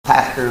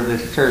pastor of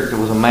this church. There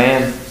was a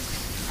man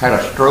had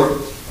a stroke,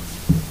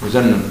 was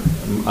in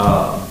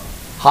the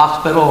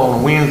hospital on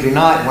a Wednesday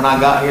night. When I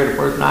got here, the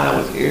first night I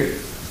was here,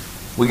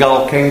 we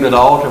all came to the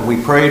altar and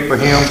we prayed for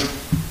him.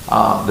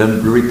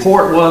 The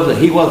report was that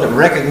he wasn't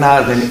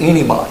recognizing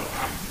anybody.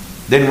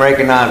 Didn't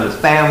recognize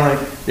his family,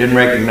 didn't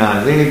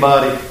recognize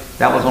anybody.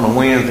 That was on a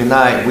Wednesday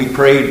night. We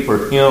prayed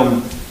for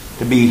him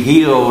to be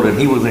healed, and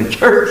he was in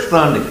church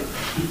Sunday.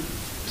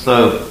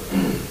 So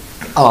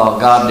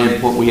God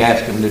did what we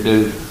asked him to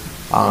do,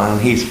 and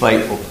he's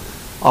faithful.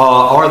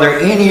 Are there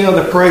any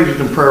other praises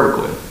and prayer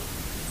requests?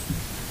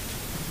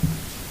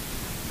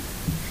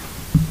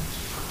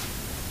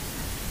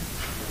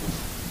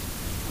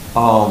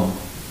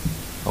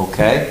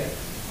 Okay.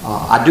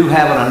 I do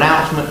have an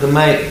announcement to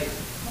make.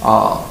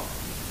 I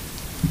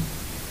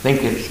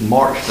think it's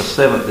March the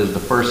 7th is the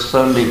first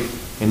Sunday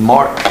in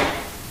March.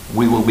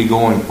 We will be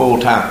going full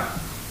time.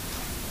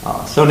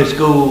 Sunday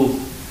school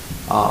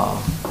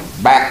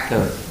back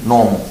to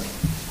normal.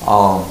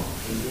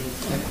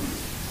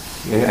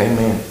 Yeah,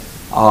 amen.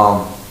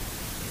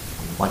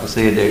 Like I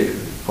said,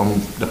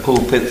 from the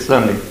pulpit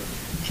Sunday,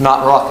 it's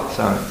not rocket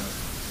science.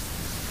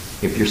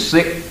 If you're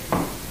sick,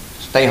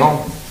 stay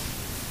home.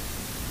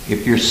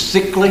 If you're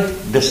sickly,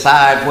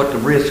 decide what the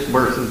risk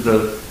versus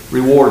the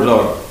rewards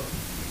are.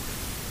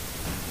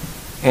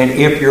 And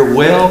if you're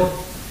well,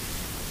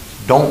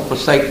 don't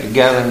forsake the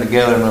gathering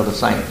together of the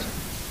saints.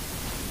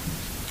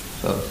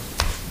 So,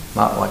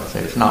 not like I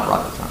said, it's not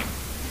rocket science.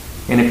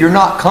 And if you're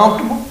not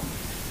comfortable,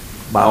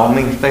 by all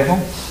means, stay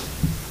home.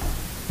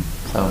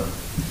 So,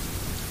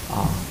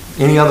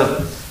 any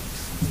other?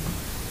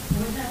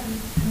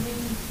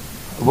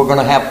 We're going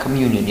to have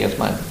communion, yes,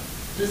 ma'am.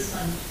 This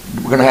Sunday.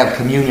 We're going to have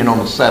communion on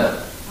the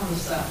 7th.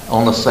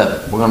 On the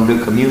 7th. We're going to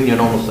do communion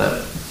on the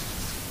 7th.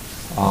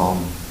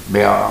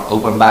 They are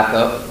open back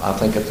up. I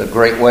think it's a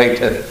great way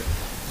to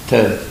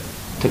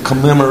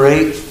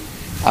commemorate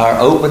our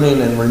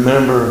opening and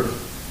remember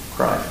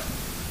Christ.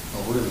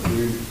 Well, we're to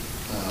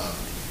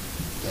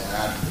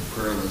add to the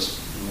prayer list.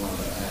 We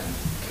wanted to add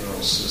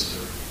Carol's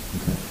sister,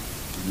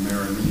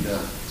 Marinita.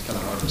 It's kind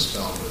of hard to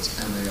spell, but it's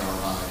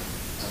M-A-R-I.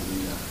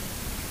 Anita.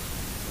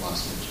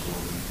 Last name's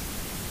Gordon.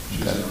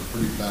 She had a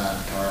pretty bad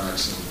car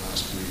accident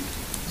last week.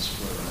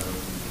 Split her head open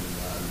pretty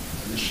bad.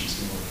 I guess she's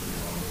doing pretty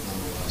well, but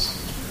nonetheless,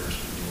 these prayers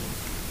for you.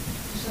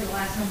 You said the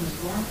last name was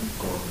Gordon?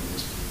 Gordon,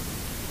 yes,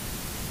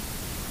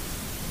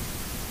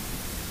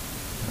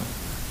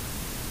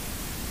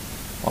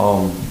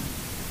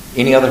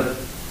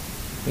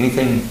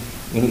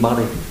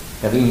 Anybody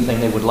have anything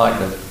they would like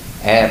to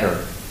add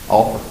or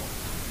offer?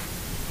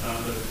 I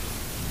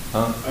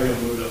gotta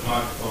move that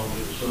microphone to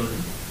the Sunday.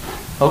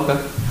 Okay.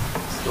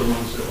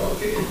 Someone said,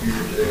 okay,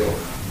 you're jail.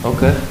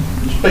 Okay.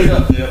 Speak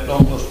up, Jeff,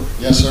 don't whisper.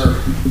 Yes, sir. All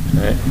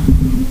right.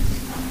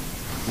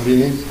 What do you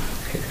need?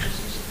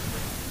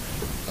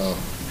 Oh.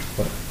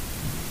 What?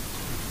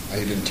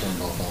 He didn't turn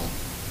it off on.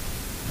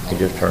 He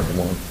just turned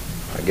them on,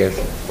 I guess.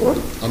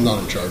 I'm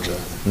not in charge of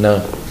that. No,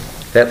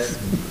 that's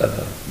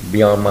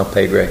beyond my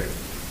pay grade.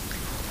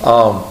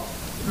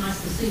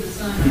 Nice to see the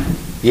sun.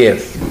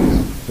 Yes.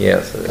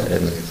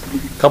 And a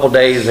couple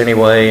days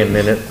anyway, and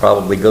then it'll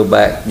probably go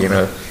back,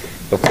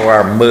 before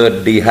our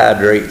mud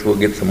dehydrates, we'll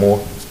get some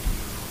more.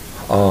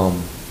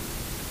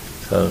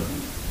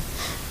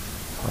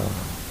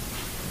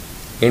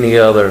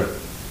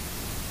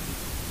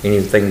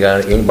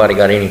 Anybody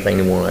got anything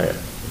they want to add?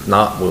 If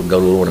not, we'll go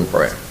to the Lord in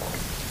prayer.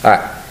 All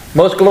right.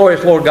 Most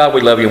glorious Lord God,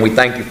 we love you and we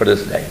thank you for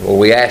this day. Lord,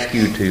 we ask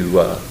you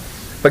to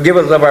forgive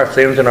us of our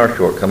sins and our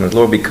shortcomings.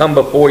 Lord, we come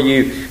before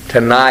you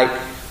tonight.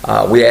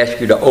 We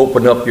ask you to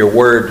open up your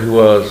word to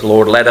us.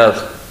 Lord, let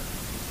us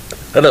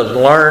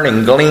learn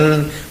and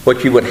glean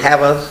what you would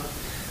have us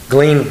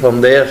glean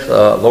from this.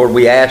 Lord,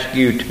 we ask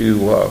you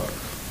to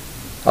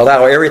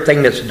allow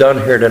everything that's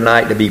done here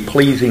tonight to be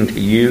pleasing to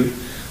you.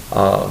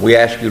 We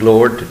ask you,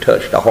 Lord, to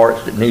touch the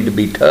hearts that need to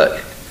be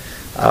touched.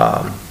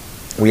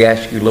 We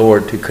ask you,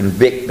 Lord, to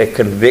convict the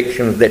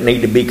convictions that need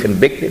to be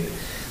convicted.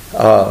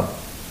 Lord,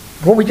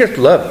 we just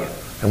love you.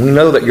 And we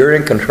know that you're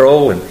in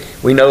control, and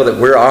we know that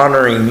we're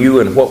honoring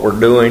you in what we're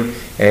doing.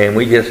 And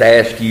we just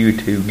ask you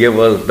to give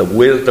us the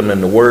wisdom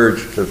and the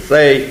words to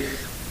say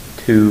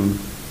to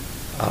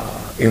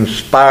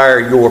inspire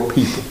your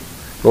people.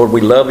 Lord,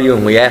 we love you,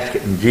 and we ask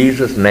it in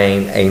Jesus'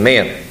 name.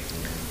 Amen.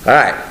 All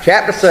right,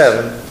 chapter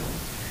 7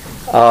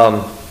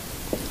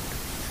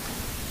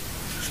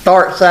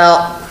 starts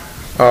out,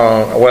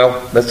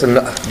 that's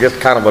just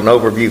kind of an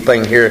overview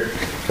thing here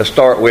to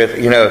start with.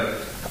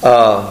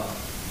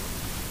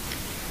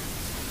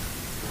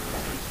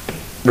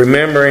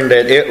 Remembering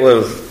that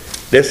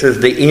this is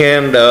the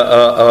end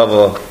of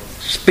a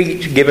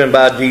speech given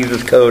by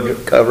Jesus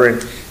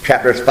covering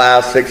chapters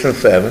 5, 6, and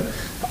 7.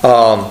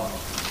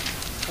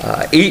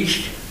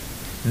 Each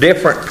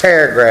different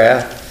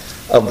paragraph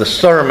of the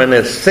sermon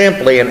is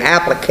simply an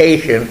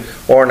application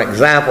or an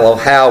example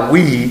of how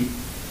we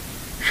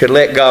should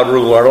let God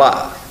rule our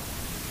lives.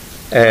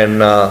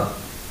 And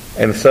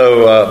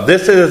so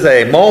this is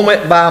a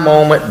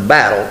moment-by-moment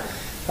battle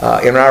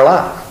in our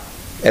life.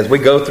 as we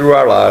go through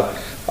our lives,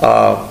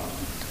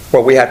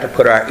 where we have to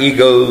put our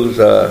egos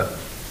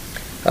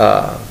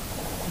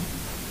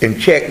in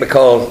check,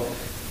 because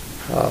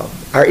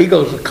our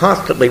egos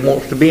constantly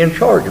wants to be in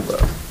charge of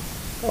us.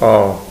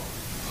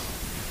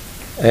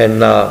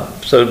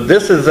 So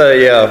this is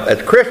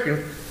as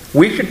Christians,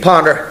 we should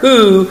ponder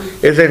who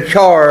is in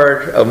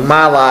charge of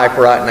my life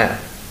right now,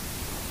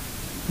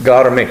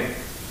 God or me.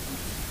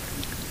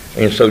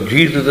 And so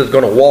Jesus is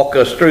going to walk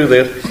us through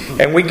this,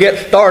 and we get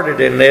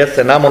started in this,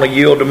 and I'm going to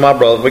yield to my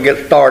brothers. We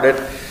get started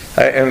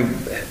and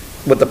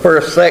with the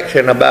first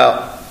section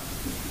about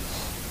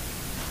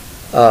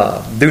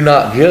do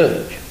not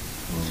judge.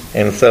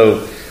 And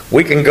so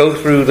we can go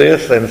through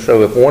this, and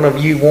so if one of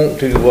you want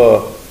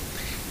to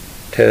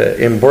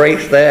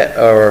embrace that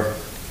or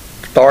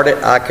start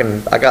it, I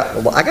got a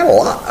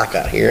lot I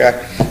got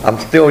here. I'm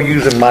still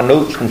using my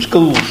notes from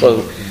school,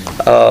 so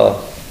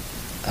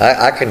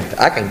I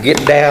can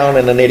get down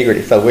in the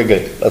nitty-gritty. So we're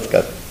good. Let's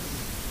go.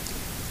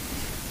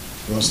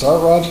 You want to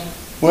start, Raj?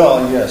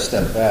 Well, you got to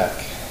step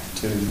back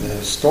to the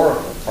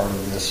historical part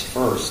of this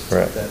first.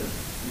 Right. That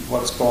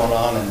what's going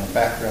on in the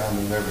background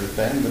of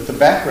everything. But the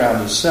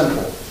background is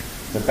simple.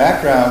 The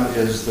background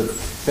is the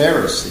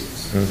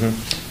Pharisees. Mm-hmm.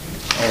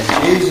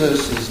 And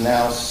Jesus is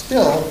now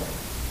still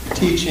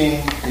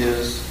teaching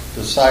his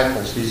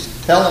disciples. He's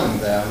telling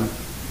them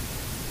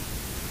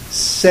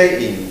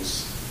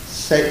sayings.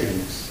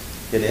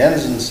 It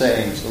ends in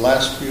sayings. The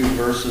last few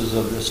verses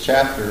of this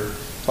chapter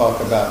talk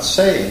about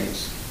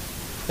sayings.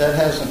 That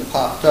hasn't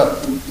popped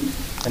up.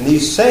 And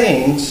these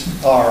sayings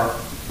are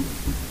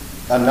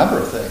a number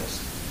of things.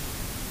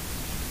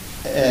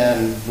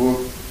 And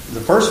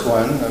the first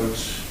one,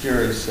 which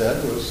Jerry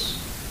said, was,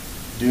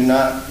 do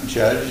not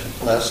judge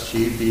lest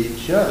ye be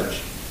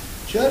judged.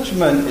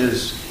 Judgment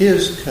is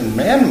his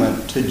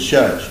commandment to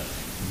judge.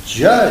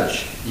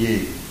 Judge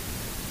ye.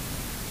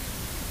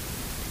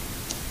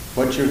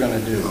 What you're going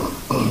to do.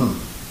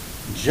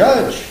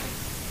 Judge.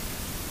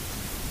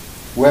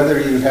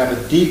 Whether you have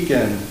a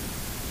deacon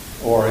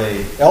or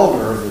a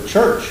elder of the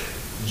church,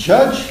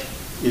 judge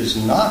is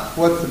not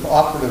what the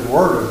operative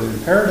word or the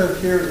imperative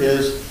here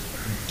is.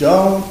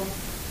 Don't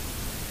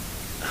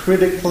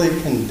critically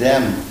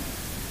condemn.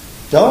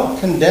 Don't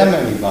condemn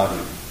anybody.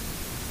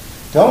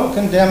 Don't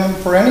condemn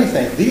them for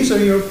anything. These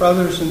are your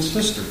brothers and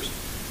sisters.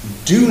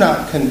 Do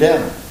not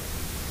condemn.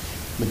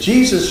 But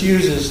Jesus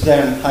uses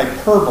then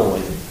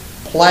hyperbole,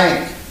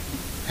 plank,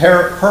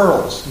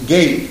 pearls,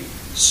 gate,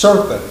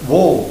 serpent,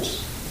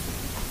 wolves,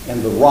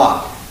 and the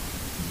rock.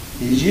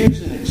 He's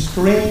using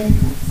extreme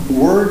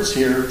words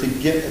here to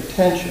get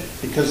attention,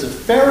 because the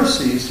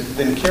Pharisees have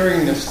been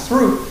carrying this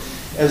through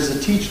as the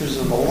teachers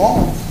of the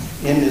law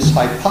in this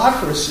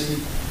hypocrisy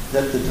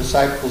that the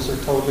disciples are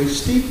totally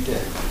steeped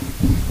in.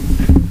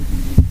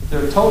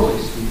 They're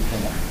totally steeped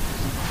in it.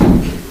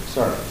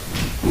 Sorry.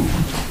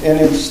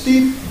 And in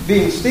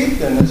being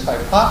steeped in this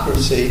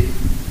hypocrisy,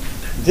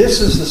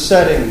 this is the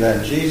setting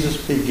that Jesus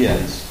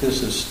begins, this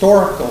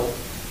historical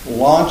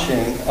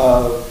launching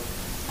of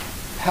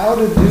how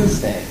to do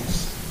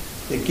things.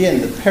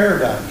 Again, the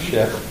paradigm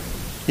shift.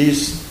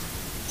 He's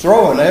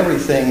throwing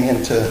everything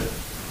into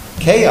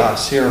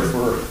chaos here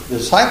for the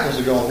disciples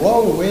are going,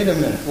 whoa, wait a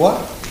minute,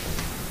 what?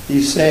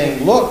 He's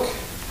saying, look,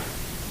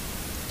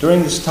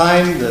 during this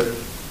time the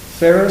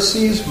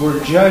Pharisees were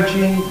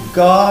judging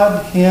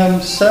God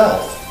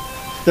himself.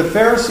 The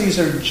Pharisees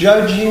are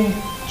judging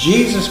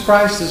Jesus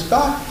Christ as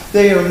God.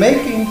 They are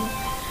making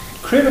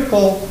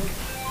critical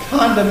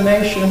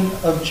condemnation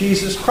of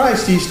Jesus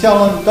Christ. He's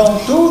telling them,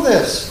 don't do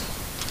this.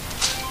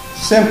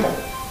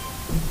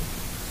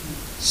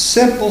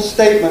 Simple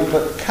statement,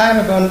 but kind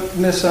of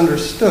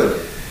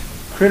misunderstood.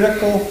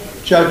 Critical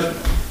judgment.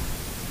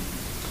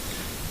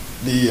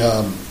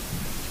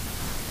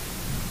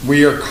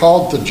 We are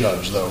called to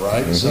judge, though,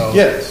 right? Mm-hmm. So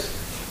Yes.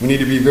 we need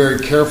to be very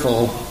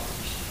careful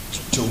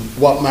to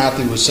what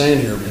Matthew was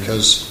saying here,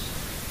 because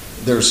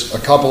there's a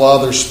couple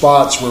other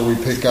spots where we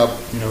pick up,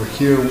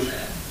 here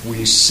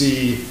we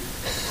see,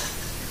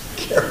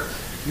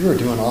 you are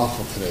doing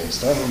awful today.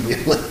 So that would be,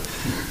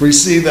 we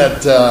see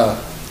that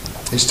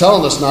he's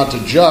telling us not to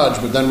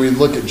judge, but then we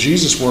look at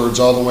Jesus' words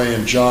all the way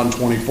in John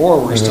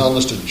 24, where he's telling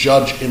us to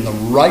judge in the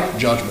right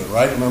judgment,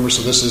 right? Remember,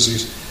 so this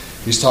is,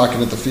 he's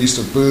talking at the Feast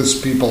of Booths.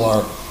 People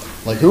are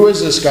like, who is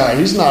this guy?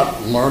 He's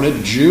not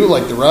learned Jew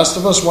like the rest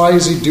of us. Why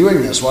is he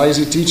doing this? Why is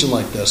he teaching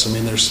like this? I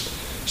mean, there's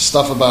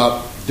stuff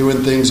about doing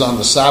things on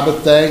the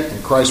Sabbath day,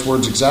 and Christ's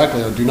words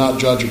exactly are, do not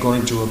judge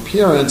according to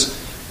appearance,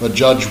 but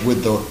judge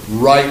with the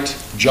right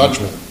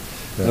judgment.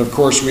 And of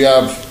course, we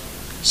have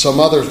some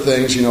other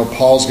things,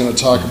 Paul's going to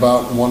talk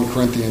about in 1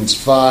 Corinthians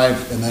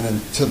 5, and then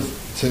to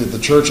the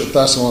church at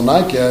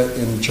Thessalonica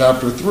in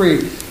chapter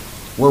 3,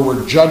 where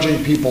we're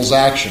judging people's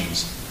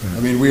actions. I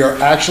mean, we are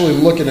actually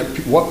looking at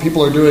what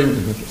people are doing,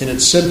 and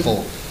it's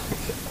sinful.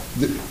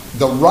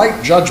 The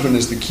right judgment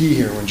is the key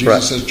here when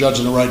Jesus says judge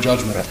in the right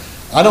judgment. Right.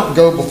 I don't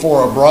go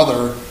before a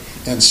brother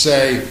and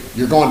say,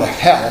 you're going to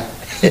hell.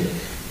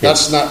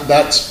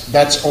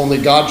 That's only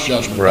God's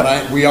judgment.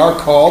 Right. But we are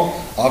called,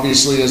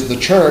 obviously, as the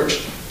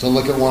church, to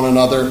look at one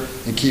another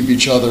and keep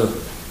each other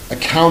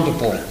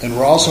accountable. And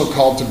we're also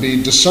called to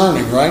be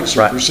discerning, right?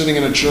 So if you're sitting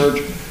in a church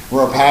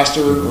where a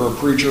pastor or a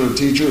preacher or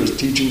teacher is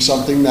teaching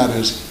something that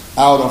is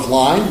out of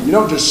line, you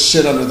don't just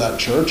sit under that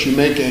church. You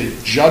make a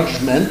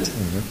judgment,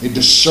 a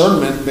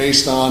discernment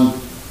based on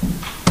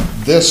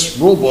this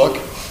rule book,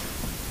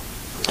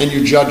 and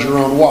you judge your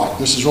own walk.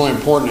 This is really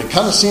important. It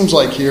kind of seems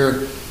like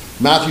here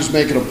Matthew's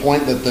making a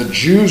point that the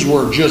Jews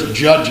were just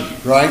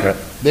judgy, right?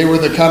 They were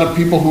the kind of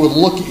people who would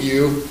look at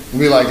you and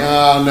be like,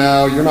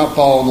 no, you're not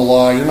following the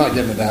law, you're not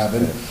getting into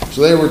heaven.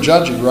 So they were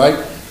judging,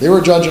 right? They were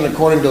judging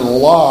according to the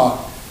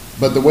law,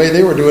 but the way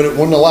they were doing it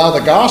wouldn't allow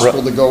the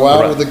gospel to go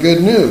out with the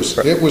good news.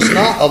 It was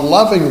not a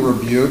loving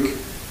rebuke.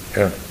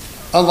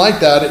 Unlike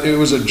that, it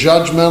was a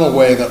judgmental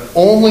way that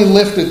only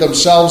lifted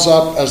themselves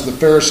up as the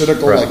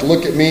Pharisaical, like,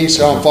 look at me,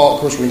 see how I'm following.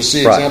 Of course, we're going to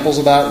see examples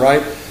of that,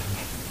 right?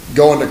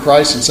 Going to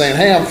Christ and saying,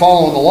 hey, I'm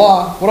following the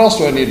law. What else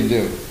do I need to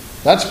do?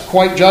 That's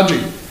quite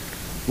judgy.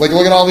 Like,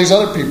 look at all these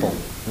other people,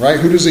 right?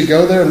 Who does he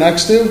go there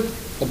next to?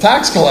 A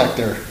tax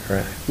collector.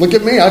 Right. Look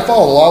at me, I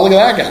follow the law. Look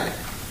at that guy.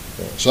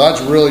 So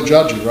that's really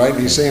judgy, right?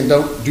 He's saying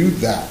don't do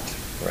that.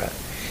 Right.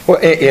 Well,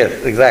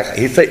 yes,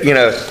 exactly. He said,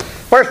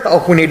 first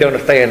off, we need to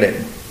understand that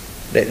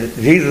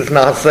Jesus is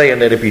not saying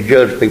that if you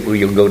judge people,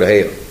 you'll go to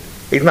hell.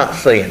 He's not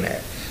saying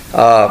that.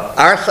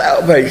 Our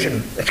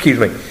salvation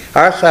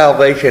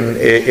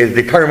is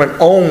determined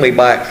only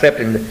by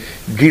accepting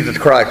Jesus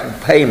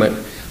Christ's payment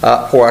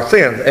for our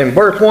sins. In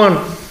verse 1,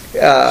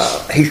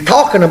 he's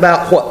talking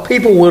about what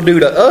people will do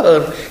to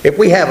us if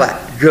we have a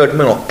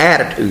judgmental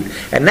attitude.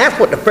 And that's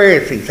what the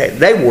Pharisees had.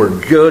 They had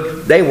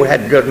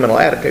a judgmental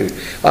attitude.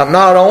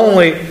 Not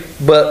only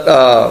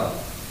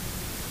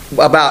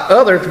about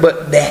others,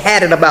 but they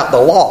had it about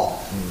the law.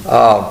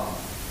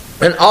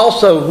 And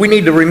also, we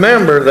need to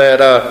remember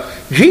that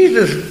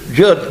Jesus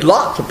judged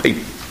lots of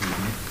people.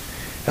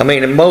 I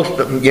mean, and most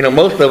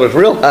of us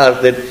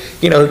realize that,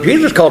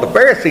 Jesus called the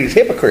Pharisees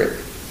hypocrites.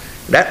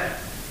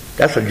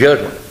 That's a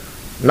judgment.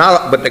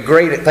 But the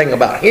great thing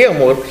about him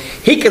was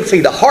he can see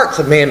the hearts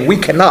of men we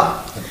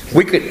cannot.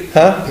 We could,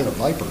 Pit of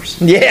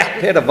vipers. Yeah,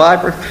 pit of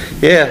vipers.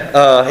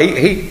 Yeah,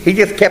 he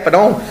just kept it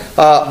on.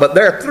 But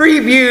there are three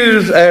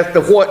views as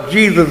to what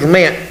Jesus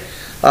meant.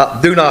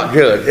 Do not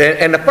judge.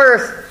 And the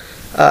first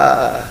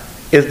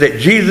is that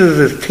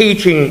Jesus is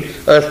teaching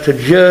us to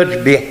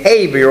judge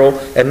behavioral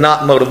and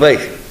not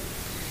motivation.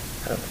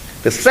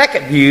 The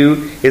second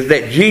view is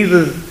that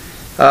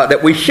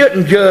that we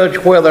shouldn't judge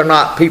whether or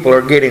not people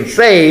are getting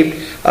saved.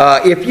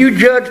 If you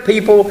judge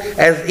people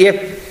as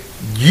if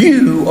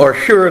you are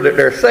sure that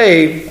they're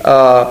saved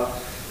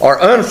or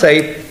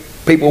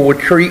unsaved, people will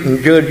treat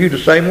and judge you the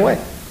same way.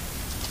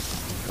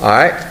 All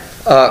right?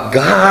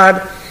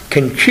 God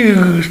can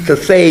choose to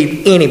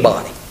save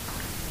anybody.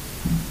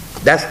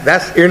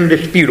 That's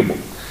indisputable.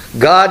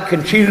 God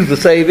can choose to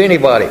save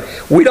anybody.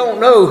 We don't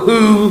know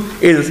who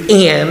is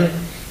in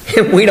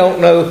and we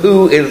don't know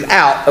who is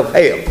out of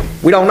hell.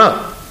 We don't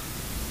know.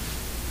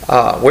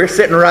 We're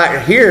sitting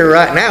right here,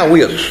 right now.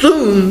 We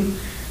assume,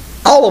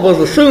 all of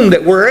us assume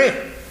that we're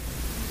in.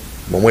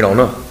 But we don't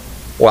know.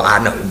 Well,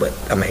 I know, but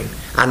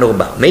I know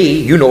about me.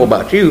 You know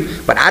about you,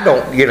 but I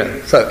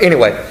don't, So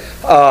anyway,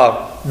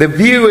 the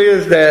view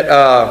is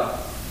that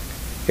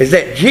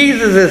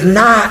Jesus is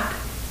not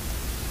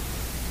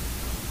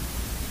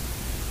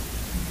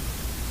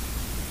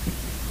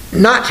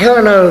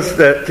telling us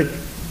that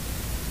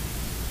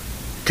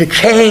to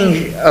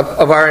change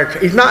of our.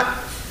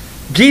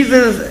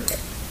 Jesus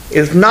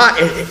is not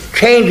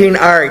changing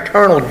our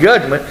eternal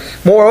judgment.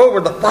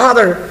 Moreover, the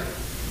Father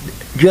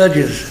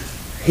judges.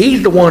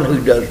 He's the one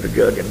who does the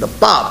judging. The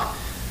Father.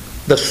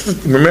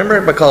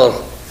 Remember, because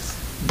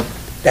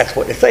that's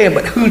what they're saying.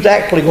 But who's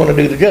actually going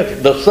to do the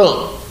judging? The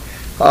Son.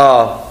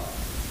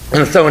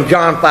 And so in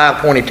John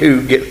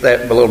 5:22 gets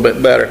that a little bit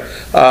better.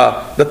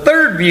 The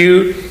third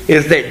view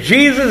is that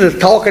Jesus is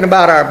talking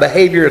about our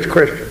behavior as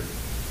Christians.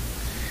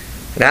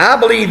 Now, I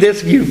believe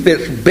this view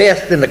fits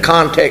best in the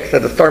context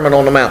of the Sermon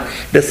on the Mount.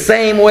 The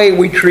same way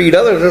we treat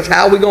others is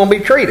how we're going to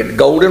be treated. The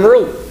golden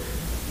rule.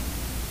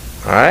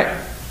 All right?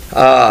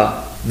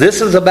 This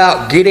is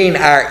about getting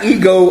our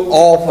ego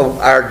off of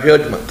our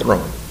judgment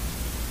throne.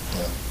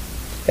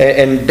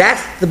 And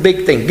that's the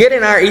big thing.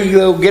 Getting our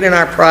ego, getting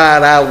our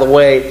pride out of the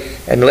way,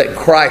 and letting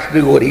Christ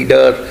do what he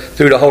does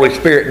through the Holy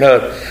Spirit in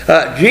us.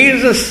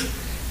 Jesus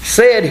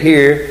said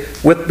here,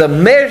 with the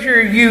measure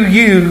you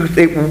use,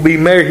 it will be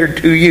measured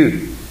to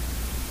you.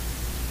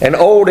 An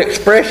old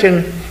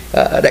expression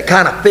that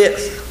kind of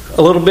fits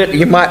a little bit.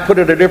 You might put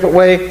it a different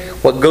way.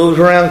 What goes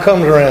around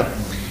comes around.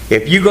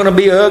 If you're going to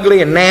be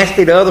ugly and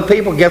nasty to other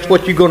people, guess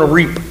what you're going to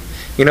reap?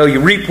 You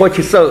reap what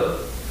you sow.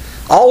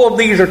 All of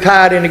these are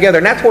tied in together.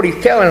 And that's what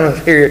he's telling us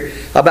here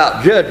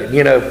about judging.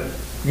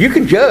 You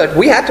can judge.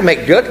 We have to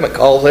make judgment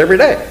calls every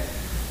day.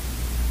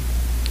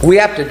 We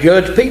have to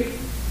judge people.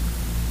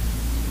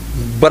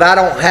 But I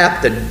don't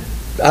have to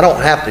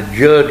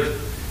judge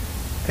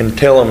and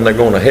tell them they're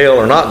going to hell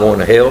or not going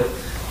to hell.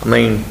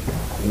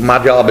 My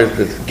job is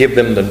to give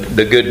them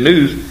the good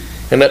news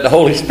and let the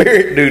Holy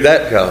Spirit do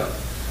that job.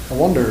 I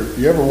wonder,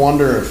 you ever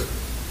wonder if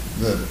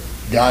the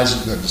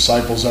guys, the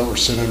disciples that were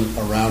sitting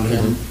around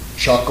him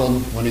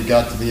chuckled when he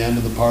got to the end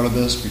of the part of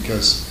this?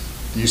 Because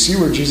do you see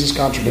where Jesus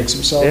contradicts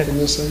himself in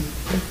this thing?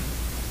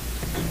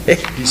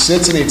 He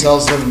sits and he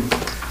tells them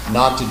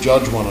not to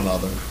judge one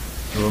another,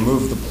 to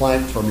remove the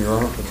plank from your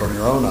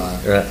own eye.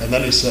 Right. And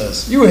then he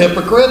says, "You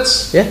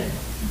hypocrites!" Yeah.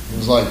 He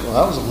was like, "Well,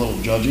 that was a little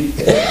judgy.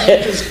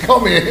 Just call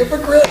me a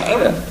hypocrite.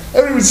 I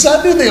haven't even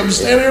said anything. I'm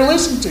standing here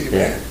listening to you,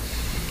 man."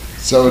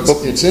 So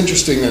it's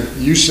interesting that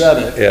you said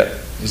it. Yeah.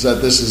 Is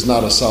that this is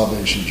not a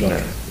salvation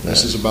judgment. No.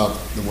 This is about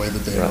the way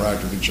that they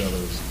interact with each other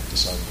as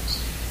disciples.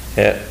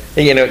 Yeah.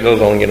 And, it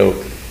goes on,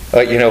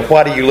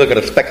 why do you look at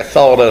a speck of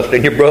sawdust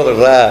in your brother's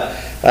eye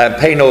and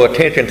pay no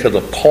attention to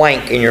the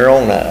plank in your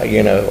own eye,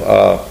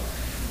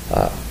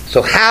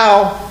 So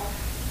how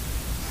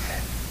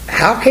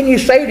can you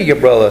say to your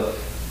brother,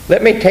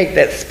 let me take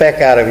that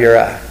speck out of your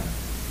eye,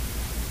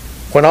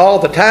 when all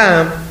the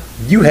time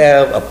you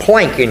have a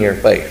plank in your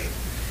face?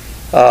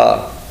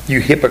 You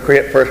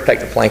hypocrite, first take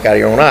the plank out of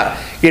your own eye.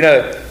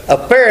 A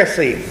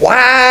Pharisee,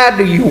 why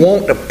do you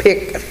want to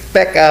pick a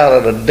speck out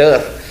of the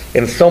dust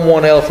in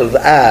someone else's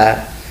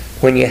eye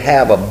when you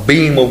have a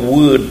beam of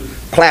wood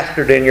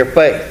plastered in your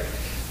face?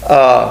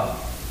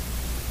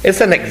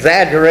 It's an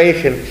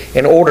exaggeration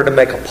in order to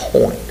make a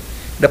point.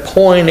 The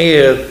point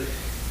is,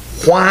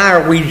 why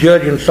are we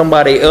judging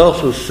somebody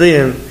else's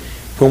sin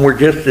when we're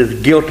just as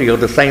guilty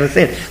of the same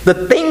sin?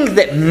 The things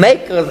that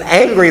make us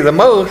angry the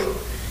most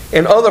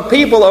in other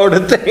people are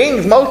the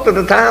things most of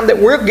the time that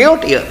we're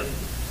guilty of.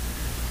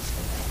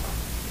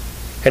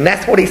 And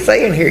that's what he's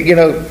saying here.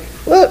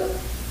 Look,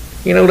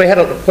 they had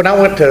when I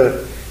went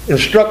to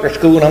instructor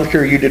school, and I'm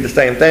sure you did the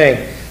same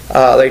thing,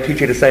 they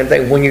teach you the same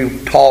thing. When you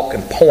talk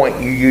and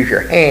point, you use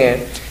your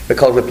hand,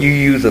 because if you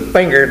use a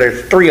finger,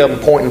 there's 3 of them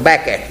pointing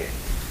back at you.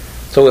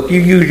 So if you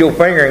use your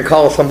finger and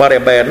call somebody a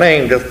bad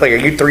name, just figure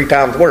you 3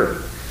 times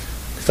worse.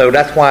 So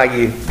that's why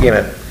you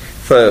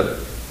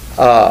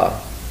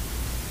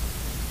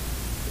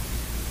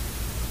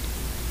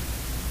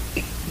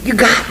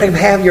got to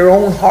have your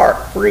own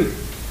heart free.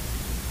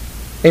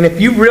 And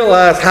if you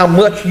realize how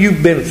much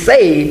you've been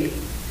saved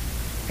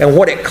and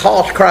what it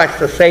cost Christ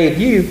to save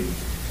you,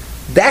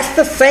 that's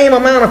the same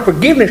amount of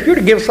forgiveness you're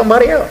to give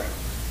somebody else.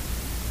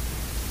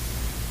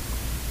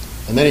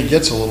 And then he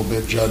gets a little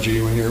bit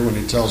judgy when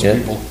he tells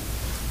people,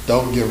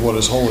 don't give what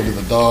is holy to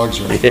the dogs,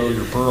 or throw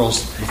your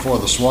pearls before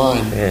the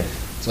swine. Yeah.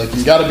 It's like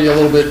you got to be a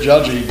little bit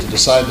judgy to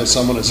decide that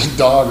someone is a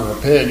dog or a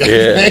pig.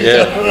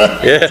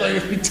 It's like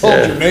if you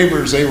told your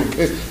neighbors they were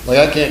pigs, like,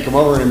 I can't come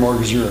over anymore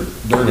because you're a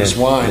dirty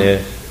swine. Yeah.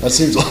 That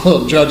seems a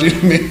little judgy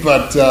to me,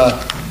 but I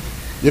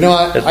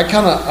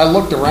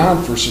looked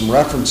around for some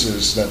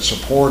references that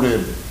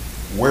supported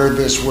where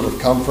this would have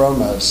come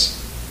from, as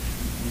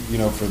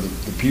for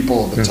the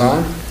people of the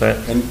time. Right.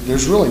 And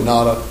there's really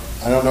not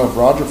I don't know if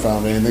Roger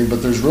found anything,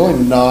 but there's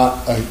really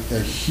not a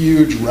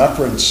huge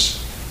reference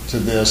to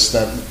this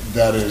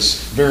that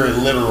is very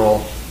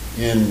literal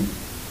in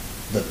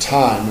the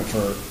time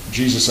for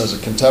Jesus as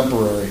a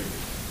contemporary.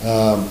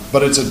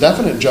 But it's a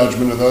definite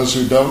judgment of those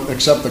who don't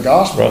accept the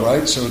gospel,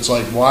 right? So it's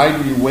like, why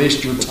do you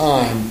waste your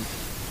time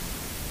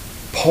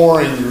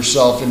pouring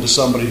yourself into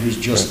somebody who's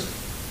just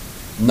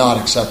not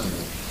accepting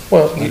it?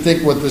 Well, I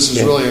think what this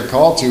is really a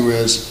call to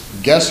is,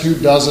 guess who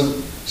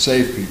doesn't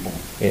save people?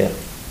 Yeah.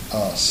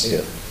 Us.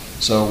 Yeah.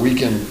 So we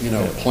can,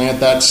 plant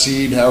that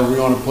seed, however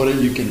you want to put it.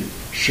 You can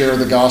share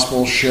the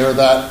gospel, share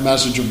that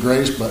message of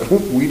grace, but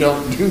we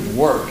don't do the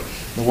work.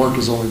 The work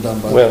is only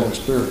done by the Holy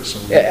Spirit. So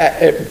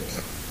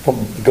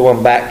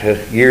going back to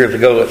years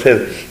ago, it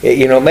says,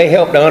 it may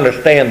help to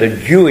understand the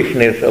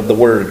Jewishness of the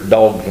words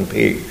dogs and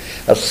pigs.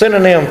 A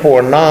synonym for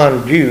a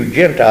non-Jew,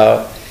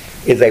 Gentile,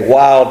 is a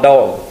wild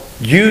dog.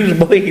 Jews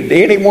believe that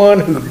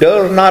anyone who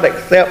does not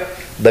accept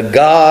the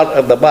God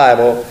of the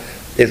Bible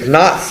is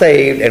not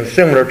saved and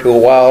similar to a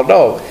wild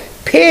dog.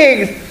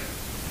 Pigs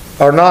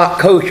are not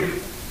kosher.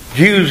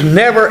 Jews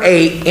never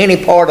ate any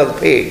part of the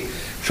pig.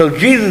 So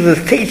Jesus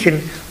is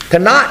teaching to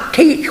not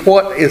teach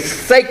what is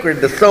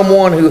sacred to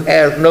someone who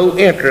has no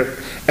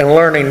interest in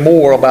learning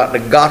more about the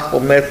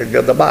gospel message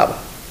of the Bible.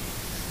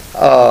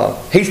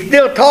 He's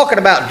still talking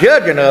about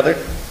judging others,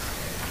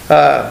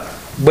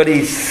 but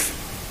he's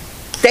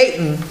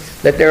stating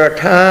that there are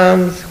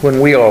times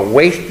when we are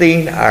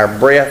wasting our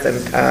breath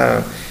and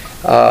time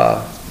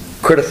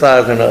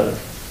criticizing others.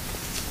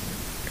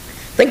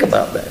 Think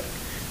about that.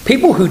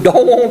 People who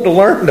don't want to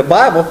learn the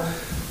Bible,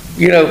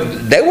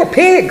 they were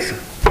pigs.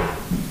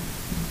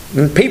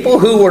 And people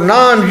who were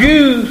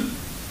non-Jews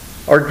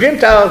or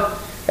Gentiles,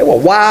 they were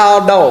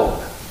wild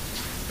dogs.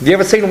 Have you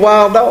ever seen a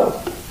wild dog?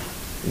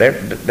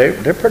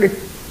 They're pretty.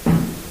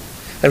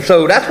 And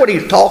so that's what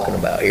he's talking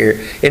about here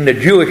in the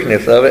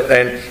Jewishness of it,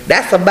 and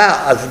that's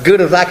about as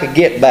good as I could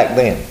get back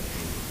then.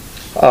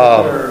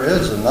 There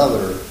is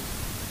another.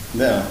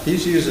 Now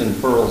he's using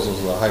pearls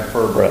as a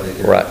hyperbole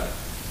here. Right.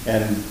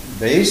 And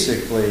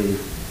basically,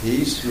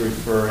 he's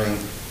referring,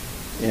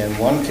 in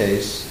one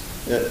case,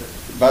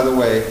 by the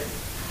way,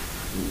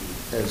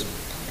 as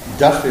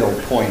Duffield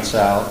points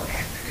out,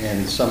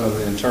 and some of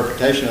the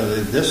interpretation of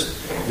it.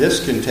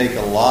 This can take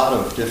a lot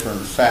of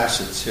different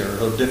facets here,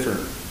 of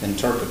different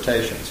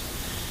interpretations.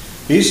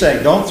 He's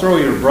saying, don't throw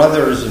your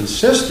brothers and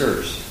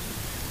sisters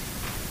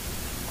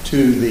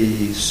to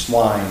the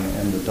swine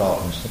and the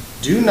dogs.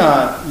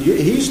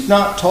 He's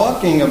not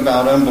talking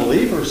about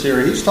unbelievers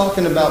here. He's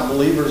talking about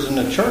believers in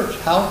the church.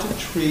 How to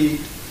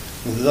treat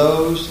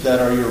those that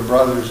are your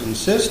brothers and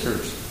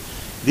sisters.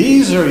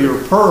 These are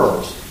your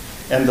pearls.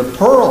 And the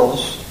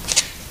pearls,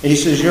 he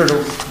says, you're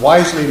to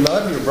wisely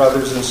love your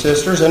brothers and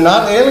sisters and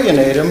not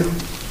alienate them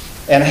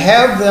and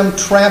have them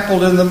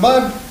trampled in the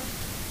mud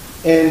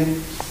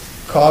and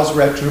cause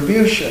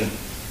retribution.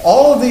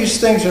 All of these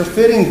things are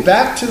fitting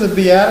back to the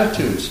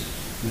Beatitudes.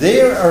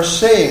 They are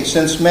saying,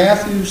 since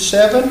Matthew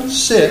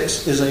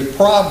 7:6 is a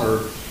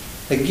proverb,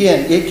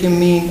 again, it can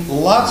mean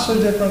lots of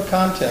different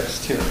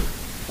contexts here.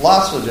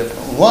 Lots of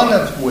different. One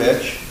of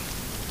which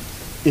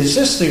is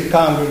this the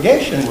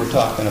congregation we're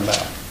talking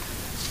about.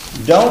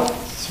 Don't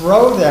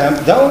throw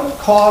them, don't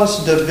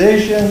cause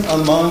division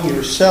among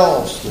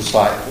yourselves,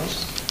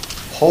 disciples.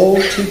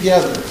 Hold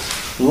together.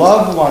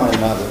 Love one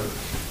another.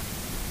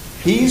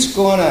 He's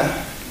going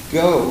to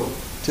go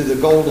to the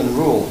golden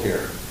rule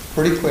here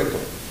pretty quickly.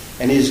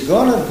 And he's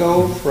going to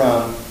go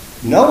from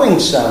knowing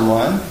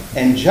someone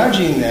and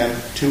judging them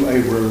to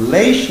a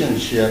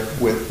relationship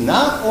with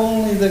not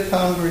only the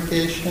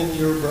congregation,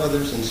 your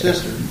brothers and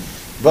sisters,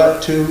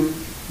 but to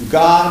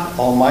God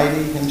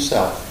Almighty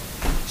Himself.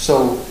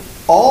 So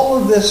all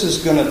of this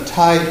is going to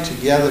tie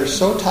together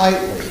so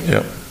tightly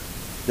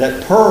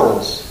that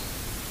pearls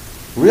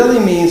really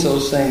means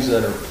those things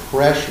that are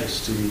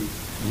precious to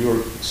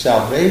your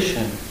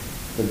salvation,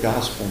 the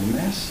gospel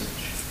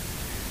message,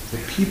 the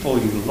people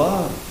you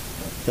love,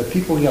 the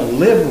people you'll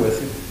live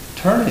with in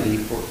eternity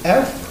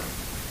forever.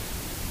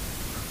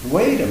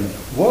 Wait a minute.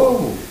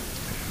 Whoa.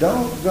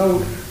 Don't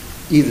go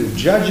either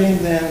judging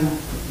them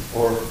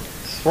or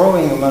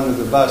throwing them under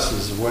the bus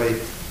is the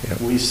way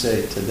we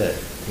say today.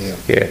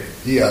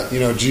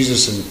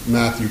 Jesus in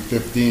Matthew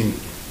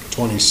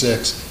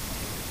 15:26,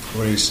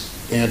 when he's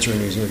answering,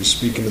 he's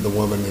speaking to the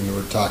woman, and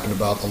we're talking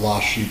about the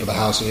lost sheep of the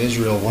house of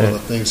Israel. One of the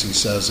things he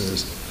says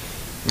is,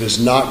 it is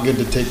not good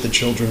to take the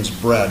children's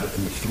bread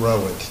and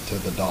throw it to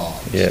the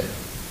dogs.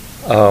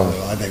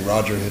 So I think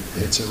Roger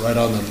hits it right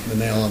on the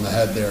nail on the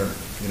head there.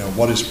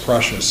 What is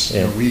precious?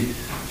 We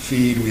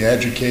feed, we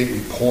educate,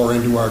 we pour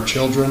into our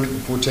children.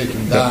 If we're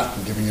taking that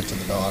and giving it to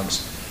the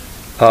dogs,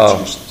 it's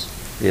useless.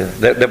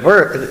 The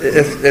verse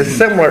is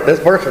similar. This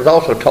verse is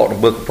also taught in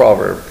the book of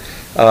Proverbs.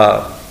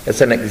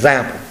 It's an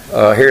example.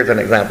 Here's an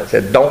example. It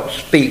said, don't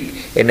speak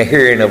in the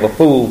hearing of a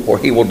fool, for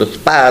he will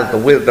despise the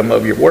wisdom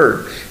of your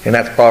word. And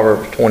that's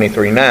Proverbs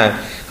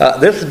 23:9.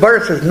 This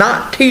verse is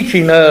not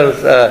teaching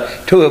us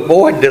to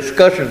avoid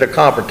discussions or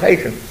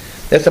confrontation.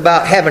 It's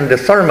about having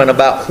discernment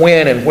about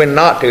when and when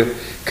not to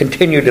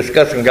continue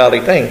discussing godly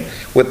things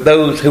with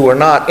those who are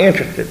not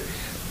interested.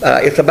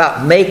 It's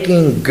about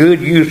making good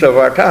use of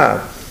our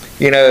time.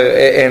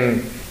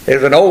 And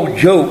there's an old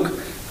joke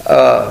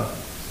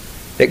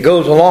that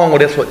goes along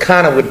with this, what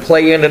kind of would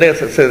play into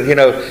this. It says,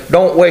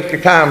 don't waste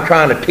your time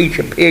trying to teach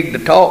a pig to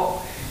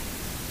talk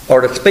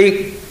or to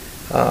speak.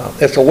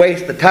 It's a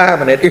waste of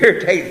time and it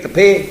irritates the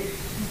pig.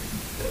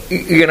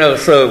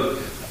 So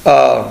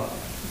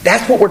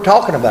that's what we're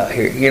talking about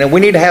here. We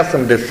need to have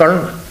some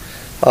discernment.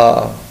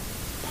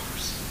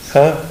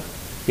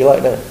 You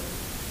like that?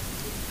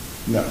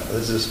 No,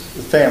 this is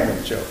a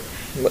family joke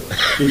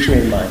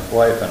between my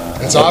wife and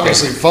I. It's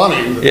obviously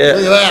funny. But Yeah.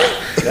 Look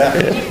at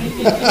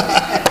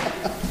that.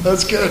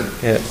 That's good.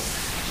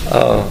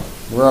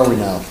 Where are we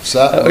now?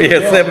 7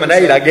 and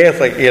 8, I guess.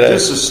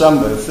 This is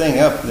some of the thing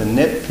up, the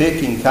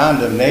nitpicking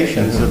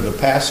condemnations of the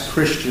past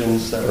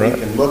Christians that we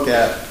can look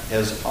at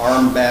as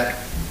armback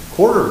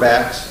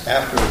quarterbacks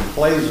after the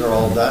plays are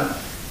all done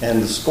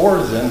and the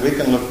score's in. We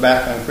can look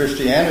back on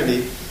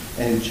Christianity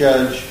and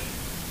judge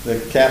the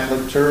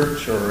Catholic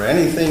Church or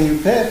anything you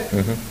pick.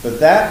 But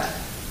that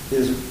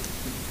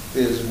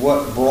is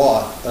what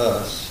brought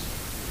us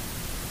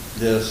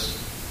this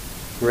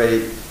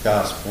great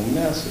gospel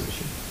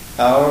message.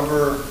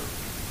 However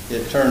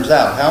it turns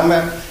out,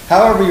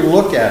 however you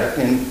look at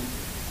it, and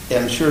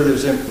I'm sure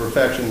there's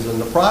imperfections in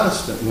the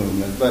Protestant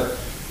movement, but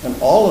in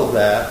all of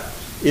that,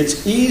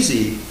 it's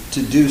easy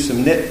to do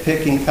some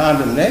nitpicking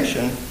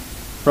condemnation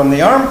from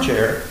the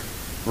armchair,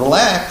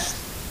 relaxed,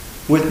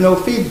 with no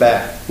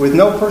feedback, with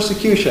no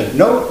persecution,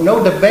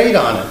 no debate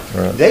on it.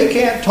 Right. They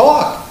can't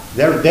talk.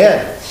 They're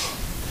dead.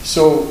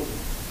 So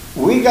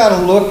we got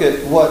to look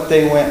at what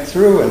they went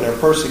through and their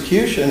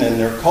persecution and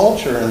their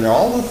culture and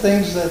all the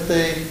things that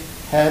they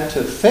had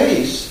to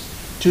face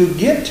to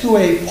get to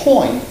a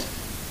point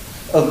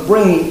of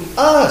bringing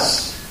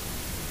us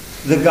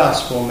the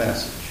gospel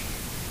message.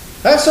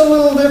 That's a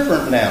little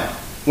different now.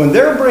 When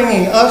they're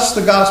bringing us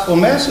the gospel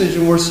message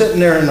and we're sitting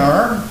there in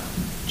our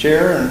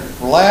chair and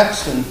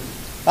relaxed, and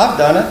I've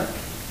done it.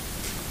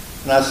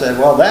 And I said,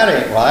 well, that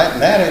ain't right,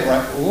 and that ain't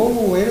right.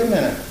 Whoa, wait a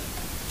minute.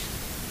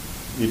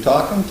 You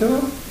talking to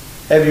them?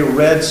 Have you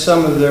read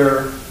some of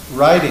their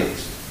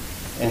writings?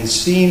 and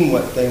seen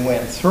what they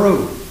went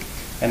through.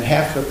 And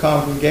half the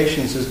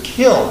congregations is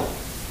killed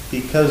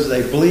because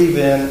they believe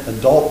in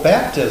adult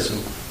baptism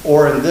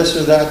or in this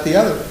or that, the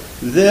other.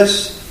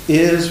 This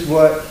is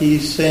what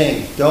he's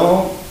saying.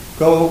 Don't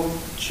go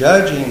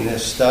judging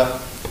this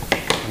stuff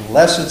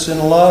unless it's in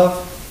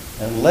love,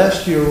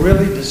 unless you're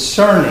really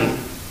discerning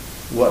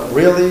what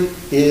really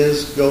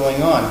is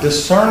going on.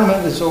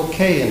 Discernment is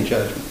okay in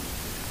judgment,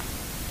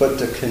 but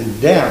to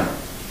condemn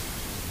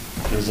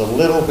is a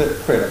little bit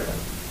critical.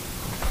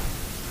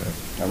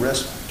 I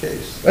rest my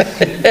case. See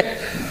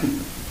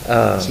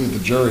what the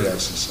jury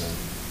has to say.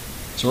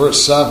 So we're at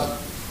 7.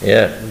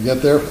 Yeah. We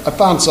get there. I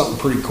found something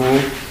pretty cool.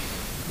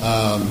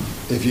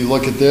 If you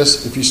look at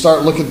this, if you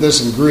start looking at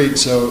this in Greek,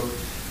 so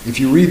if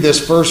you read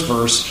this first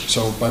verse,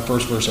 so by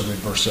first verse I read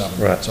verse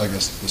 7. Right. So I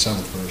guess the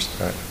 7th verse.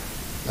 Right.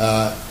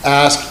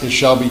 Ask, it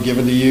shall be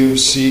given to you.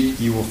 Seek,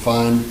 you will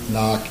find.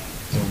 Knock,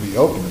 it will be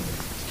opened.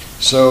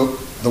 So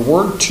the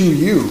word to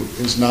you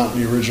is not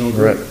in the original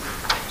Greek. Right.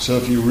 So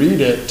if you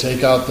read it,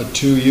 take out the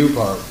to you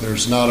part.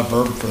 There's not a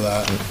verb for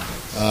that.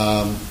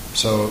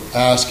 So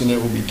ask and it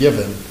will be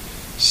given.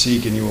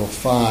 Seek and you will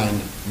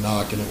find.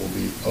 Knock and it will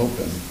be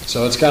open.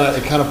 So it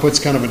kind of puts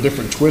kind of a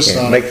different twist It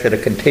on makes it a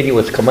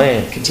continuous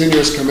command.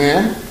 continuous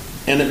command,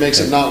 and it makes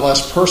it not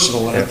less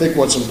personal. And I think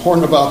what's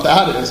important about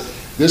that is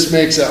this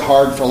makes it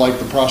hard for like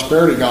the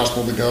prosperity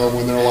gospel to go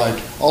when they're like,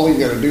 all you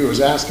got to do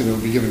is ask and it will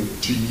be given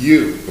to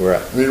you.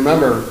 Right. I mean,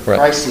 remember, Right.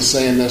 Christ is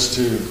saying this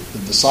to the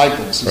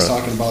disciples. He's Right.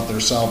 talking about their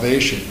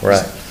salvation.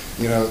 Right.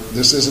 You know,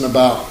 this isn't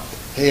about,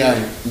 hey,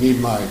 I need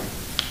my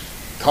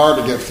car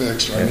to get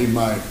fixed, or I need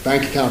my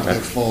bank account to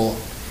get full.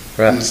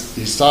 Right.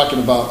 He's talking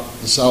about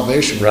the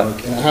salvation Right.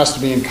 work, and it has to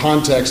be in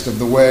context of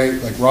the way,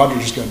 like Roger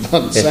just got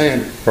done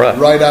saying,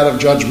 Right. out of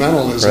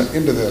judgmentalism Right.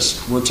 into this.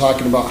 We're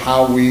talking about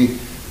how we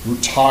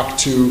talk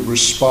to,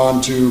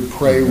 respond to,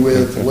 pray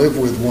with, live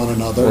with one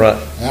another. Right.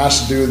 It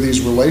has to do with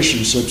these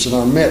relationships in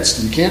our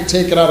midst. You can't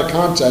take it out of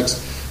context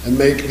and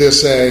make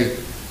this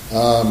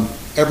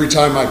every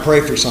time I pray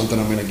for something,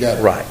 I'm going to get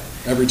it. Right.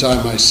 Every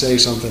time I say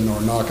something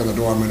or knock on the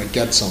door, I'm going to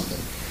get something.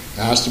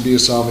 It has to be a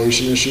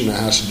salvation issue, and it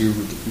has to do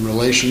with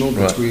relational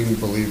Right. between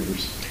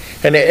believers.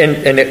 And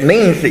it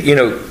means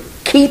that,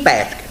 keep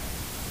asking.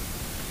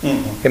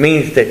 Mhm. It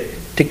means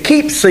to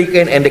keep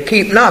seeking and to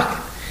keep knocking.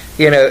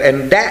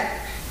 And that,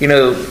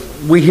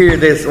 we hear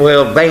this,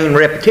 vain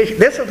repetition.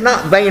 This is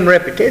not vain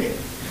repetition.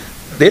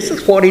 This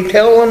is what he's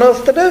telling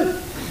us to do.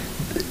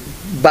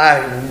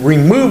 By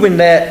removing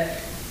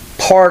that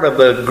part of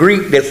the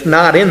Greek that's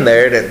not in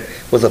there, that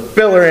was a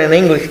filler in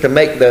English to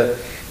make the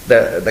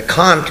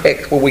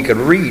context where we could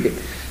read it.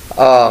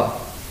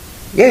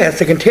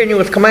 It's a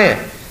continuous command.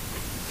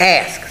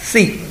 Ask,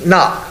 seek,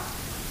 knock.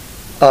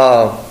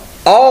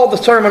 All the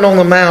Sermon on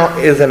the Mount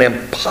is an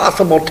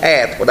impossible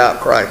task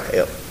without Christ's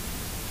help.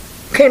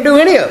 Can't do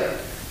any of it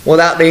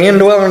without the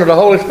indwelling of the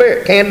Holy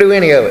Spirit. Can't do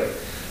any of it.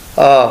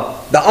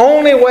 The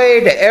only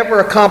way to ever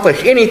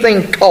accomplish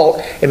anything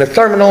taught in the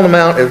Sermon on the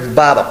Mount is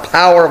by the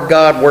power of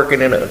God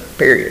working in us,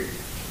 period.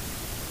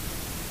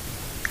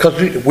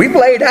 Because we've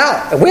laid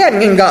out, and we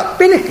hadn't even got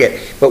finished yet,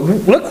 but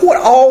look what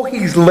all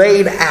he's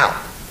laid out.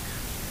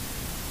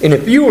 And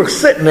if you were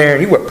sitting there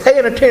and you were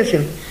paying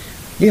attention,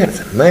 you had to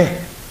say,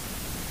 man.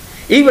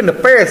 Even the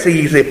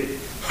Pharisees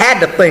had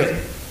to think,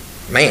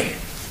 man.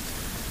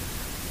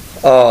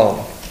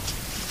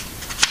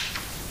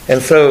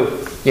 And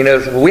so,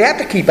 we have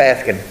to keep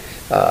asking.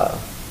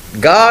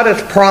 God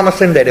is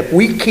promising that if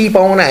we keep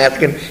on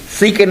asking,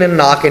 seeking and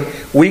knocking,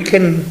 we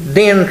can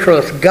then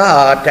trust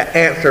God to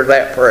answer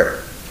that prayer.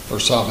 For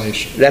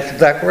salvation. That's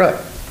exactly right.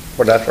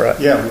 Well, that's right.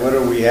 Yeah, what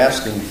are we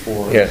asking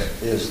for Yes.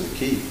 is the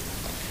key.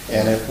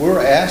 And if we're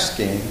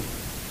asking,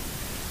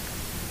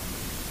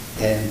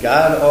 and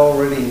God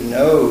already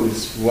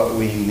knows what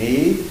we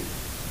need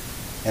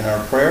in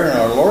our prayer, in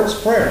our Lord's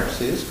Prayer.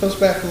 See, this goes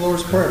back to the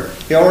Lord's Prayer.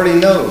 He already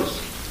knows.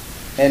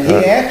 And He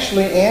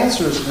actually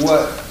answers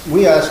what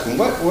we ask Him.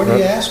 What do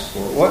you ask for?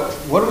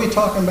 What are we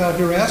talking about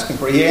here asking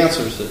for? He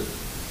answers it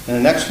in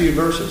the next few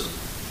verses.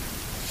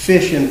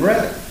 Fish and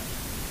bread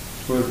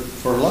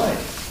for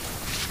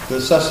life.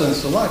 The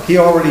sustenance of life. He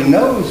already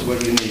knows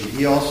what you need.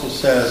 He also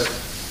says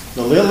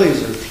the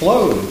lilies are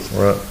clothed.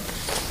 Right.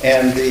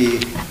 And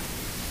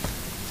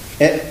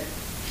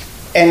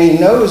He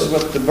knows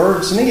what the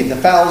birds need, the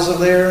fowls of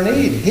the air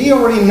need. He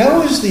already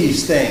knows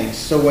these things.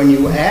 So when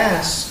you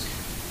ask,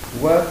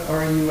 what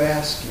are you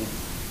asking?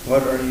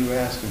 What are you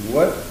asking?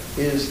 What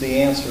is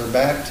the answer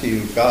back to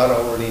you? God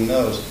already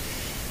knows.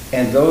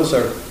 And those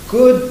are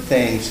good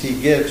things He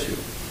gives you.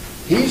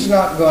 He's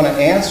not going to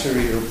answer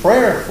your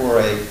prayer for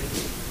a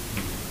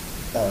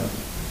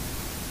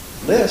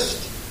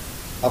list,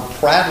 a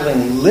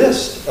prattling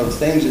list of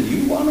things that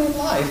you want in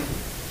life.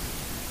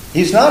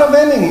 He's not a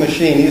vending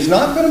machine. He's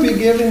not going to be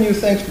giving you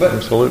things. But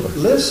Absolutely.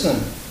 Listen,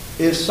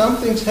 if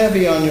something's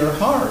heavy on your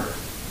heart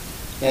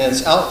and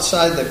it's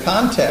outside the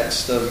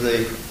context of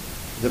the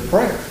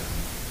prayer,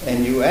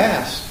 and you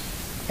ask,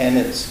 and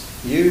it's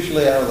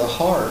usually out of the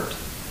heart,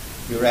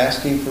 you're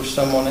asking for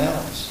someone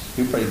else.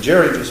 You pray.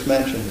 Jerry just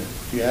mentioned it.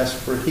 if you ask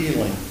for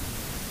healing,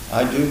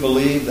 I do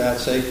believe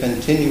that's a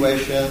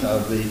continuation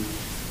of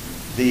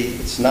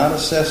it's not a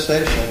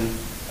cessation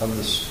of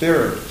the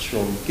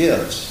spiritual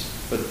gifts,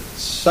 but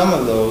some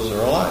of those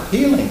are alive.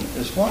 Healing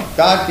is one.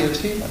 God gives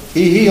healing.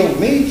 He healed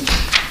me.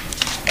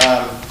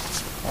 I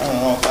don't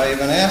know if I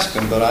even asked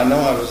him, but I know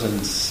I was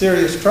in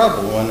serious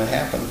trouble when it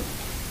happened.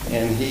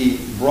 And he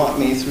brought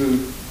me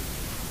through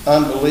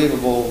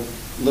unbelievable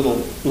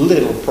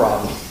little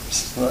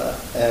problems.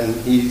 And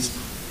he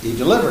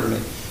delivered me.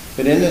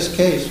 But in this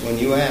case, when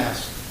you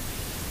ask,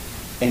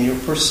 and you're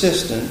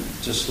persistent,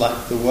 just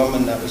like the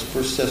woman that was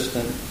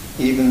persistent,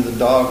 even the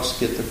dogs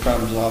get the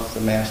crumbs off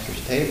the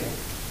master's table.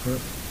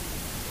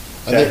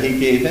 That he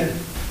gave in.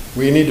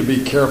 We need to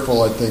be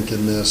careful, I think,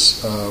 in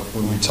this,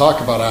 when we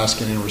talk about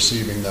asking and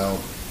receiving, though,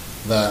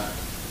 that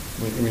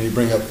when you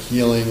bring up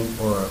healing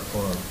or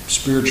a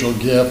spiritual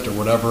gift or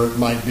whatever it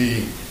might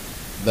be,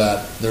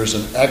 that there's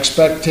an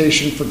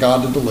expectation for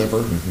God to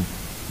deliver,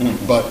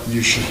 but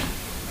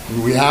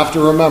we have to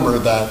remember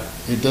that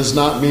it does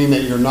not mean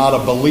that you're not a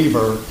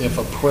believer if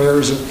a prayer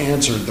isn't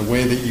answered the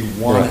way that you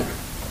want it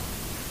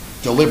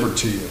delivered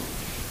to you.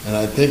 And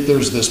I think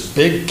there's this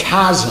big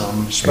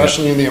chasm,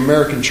 especially in the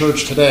American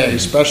church today,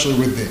 especially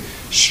with the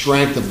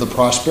strength of the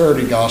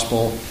prosperity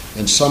gospel,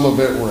 and some of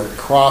it where it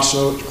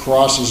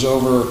crosses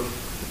over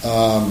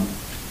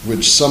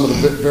with some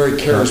of the very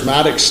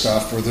charismatic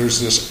stuff, where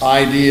there's this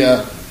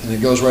idea, and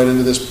it goes right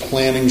into this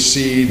planting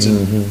seeds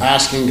and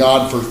asking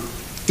God for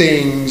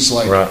things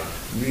like,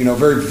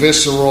 very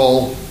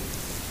visceral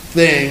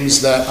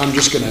things that I'm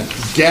just going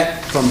to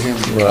get from him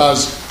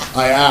because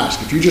I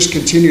ask. If you just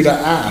continue to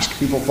ask,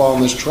 people fall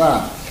in this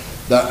trap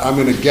that I'm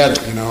going to get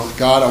it.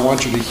 God, I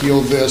want you to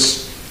heal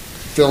this,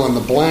 fill in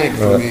the blank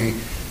for me,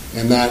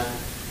 and that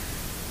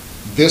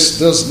this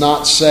does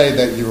not say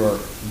that you are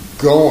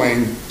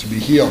going to be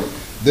healed.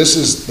 This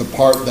is the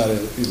part that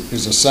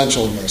is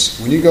essential in this.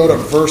 When you go to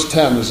verse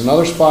 10, there's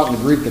another spot in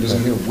the Greek that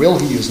isn't here. Will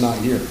he is not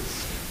here.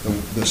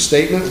 The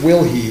statement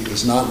will he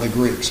is not in the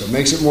Greek, so it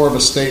makes it more of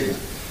a statement.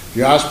 If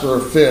you ask for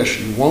a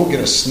fish, you won't get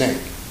a snake.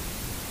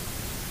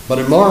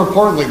 But more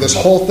importantly, this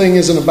whole thing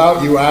isn't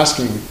about you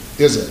asking,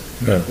 is it?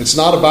 Yeah. It's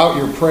not about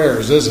your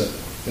prayers, is it?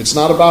 It's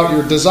not about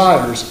your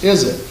desires,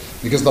 is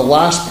it? Because the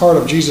last part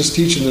of Jesus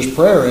teaching this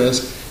prayer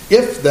is,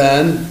 if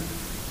then,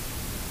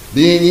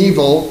 being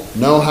evil,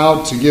 know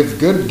how to give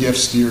good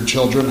gifts to your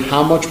children,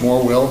 how much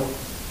more will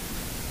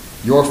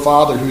your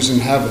Father who's in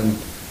heaven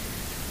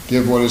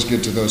give what is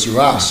good to those who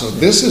ask? So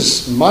this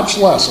is much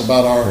less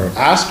about our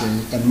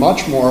asking and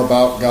much more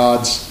about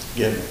God's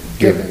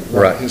giving,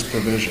 his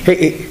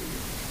provision.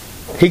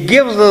 He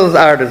gives us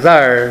our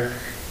desire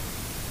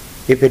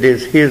if it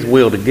is his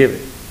will to give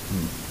it.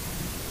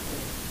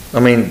 I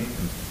mean,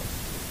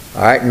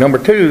 all right, number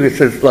 2, it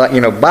says, by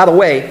the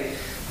way,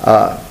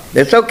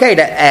 it's okay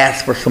to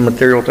ask for some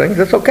material things.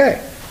 It's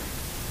okay.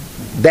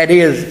 That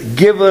is,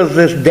 give us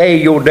this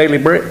day your daily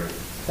bread.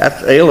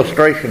 That's an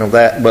illustration of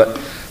that. But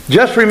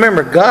just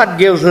remember, God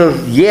gives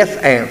us yes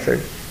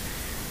answers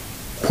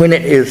when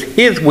it is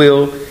his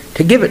will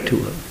to give it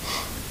to us.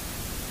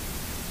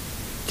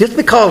 Just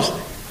because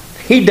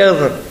he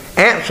doesn't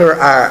answer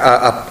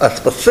a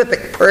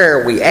specific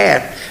prayer we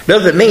ask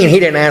doesn't mean he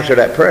didn't answer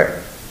that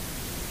prayer.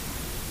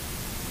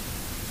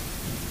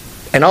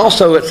 And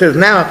also it says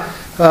now,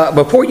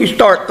 before you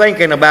start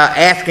thinking about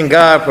asking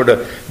God for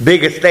the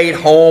big estate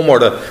home or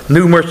the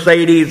new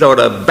Mercedes or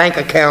the bank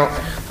account,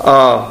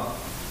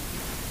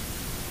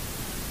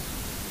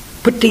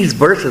 put these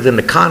verses in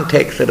the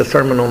context of the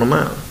Sermon on the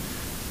Mount.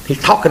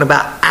 He's talking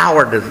about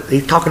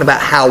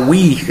how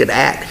we should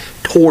act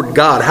toward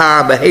God,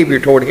 how our behavior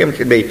toward him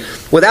should be.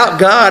 Without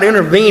God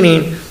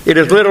intervening, it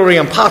is literally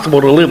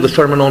impossible to live the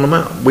Sermon on the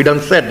Mount. We done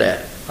said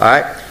that. All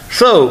right?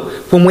 So,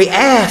 when we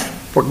ask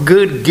for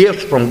good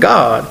gifts from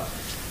God,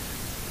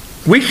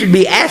 we should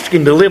be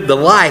asking to live the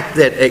life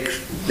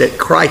that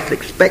Christ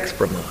expects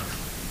from us.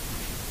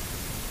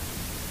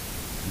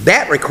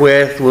 That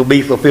request will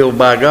be fulfilled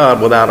by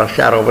God without a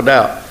shadow of a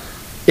doubt.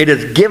 It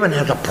is given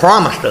as a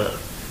promise to us.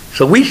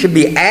 So we should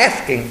be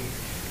asking,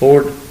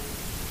 Lord,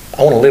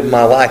 I want to live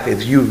my life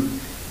as you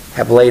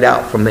have laid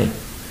out for me.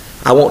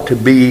 I want to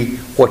be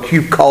what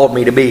you've called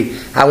me to be.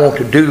 I want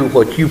to do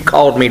what you've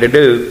called me to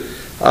do.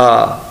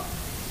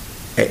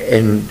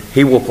 And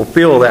he will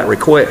fulfill that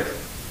request.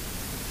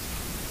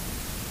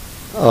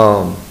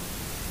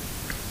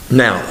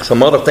 Now,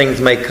 some other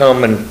things may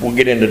come, and we'll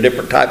get into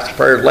different types of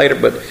prayers later,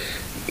 but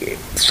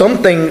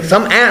some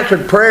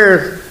answered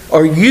prayers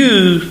are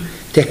used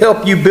to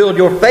help you build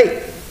your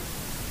faith.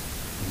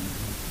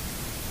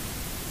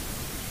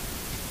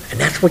 And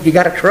that's what you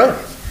got to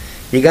trust.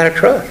 You got to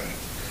trust.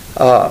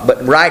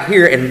 But right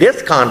here in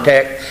this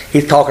context,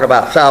 he's talking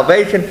about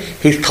salvation.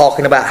 He's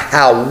talking about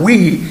how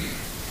we,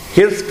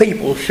 his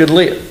people, should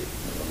live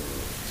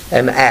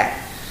and act.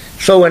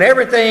 So in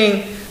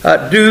everything,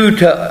 do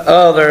to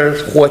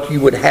others what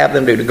you would have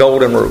them do. The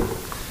golden rule.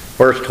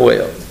 Verse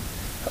 12.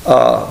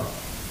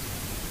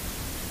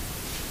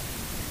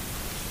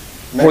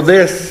 For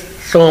this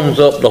sums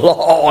up the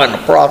law and the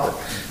prophets.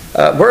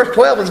 Verse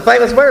 12 is a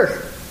famous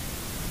verse.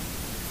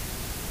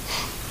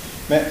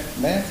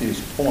 Matthew's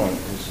point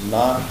is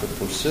not the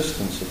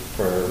persistence of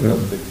prayer,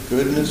 but the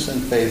goodness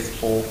and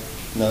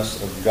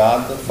faithfulness of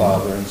God the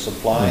Father in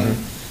supplying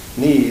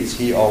needs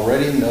He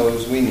already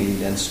knows we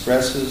need, and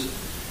stresses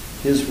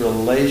His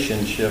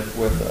relationship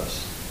with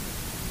us.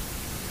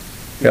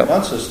 He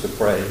wants us to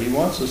pray. He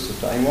wants us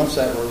to. He wants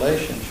that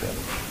relationship.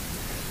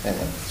 And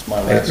that's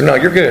my last. No,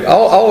 you're good.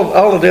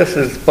 All of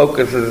this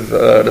focuses.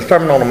 The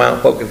Sermon on the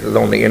Mount focuses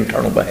on the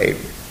internal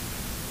behavior,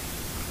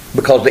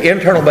 because the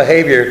internal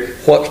behavior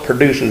what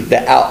produces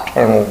the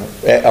external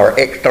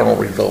external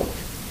results.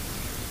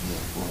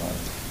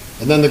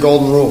 And then the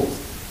golden rule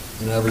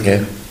in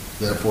everything. Yeah.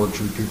 Therefore,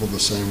 treat people the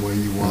same way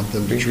you want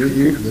them to treat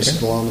you. This is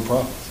the law and the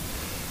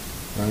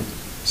prophets. Right?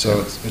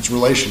 So it's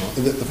relational.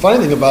 The funny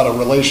thing about a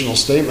relational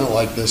statement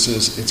like this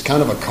is it's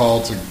kind of a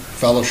call to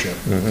fellowship.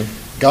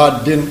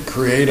 God didn't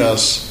create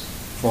us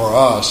for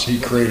us. He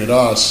created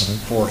us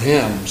for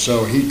Him.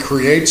 So He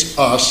creates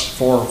us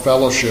for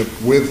fellowship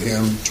with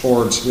Him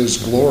towards His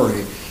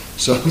glory.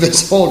 So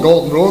this whole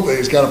golden rule thing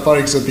is kind of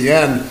funny, because at the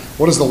end,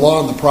 what does the law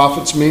and the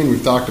prophets mean?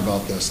 We've talked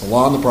about this. The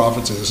law and the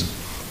prophets is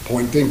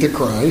pointing to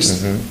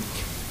Christ.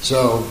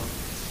 So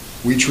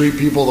we treat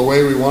people the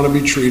way we want to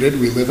be treated.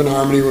 We live in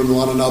harmony with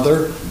one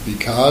another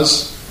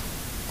because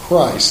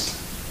Christ.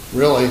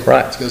 Really,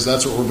 right? Because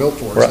that's what we're built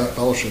for. Right. Is that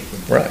fellowship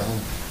with right.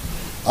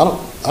 I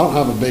don't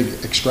have a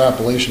big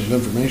extrapolation of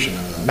information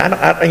out of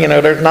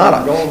that. There's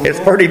not. It's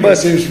pretty much.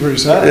 Seems pretty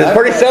It's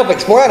pretty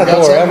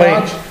self-explanatory.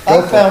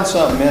 I found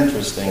something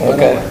interesting.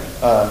 Okay.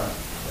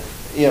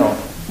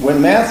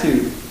 When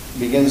Matthew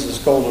begins this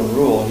golden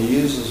rule, he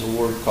uses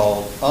a word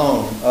called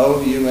oun,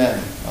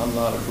 O-U-N. I'm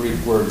not a Greek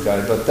word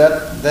guy, but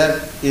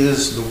that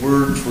is the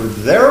word for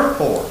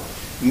therefore,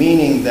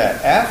 meaning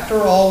that after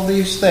all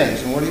these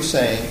things, and what he's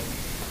saying,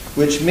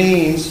 which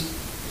means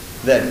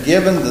that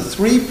given the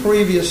 3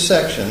 previous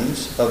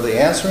sections of the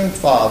answering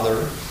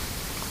Father,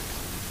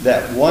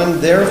 that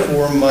one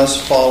therefore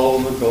must follow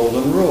the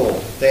golden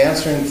rule. The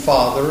answering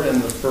Father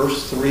in the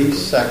first 3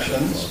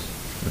 sections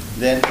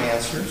then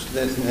answers.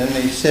 Then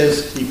he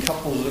says, he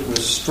couples it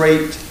with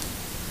straight.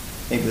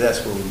 Maybe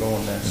that's where we're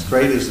going then.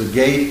 Straight is the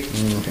gate.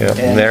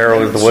 And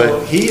narrow is the way.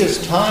 So he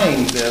is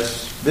tying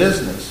this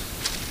business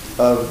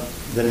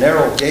of the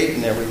narrow gate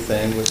and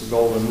everything with the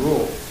golden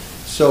rule.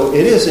 So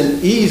it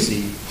isn't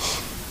easy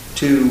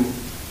to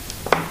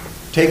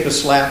take a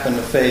slap in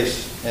the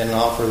face and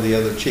offer the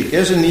other cheek. It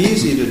isn't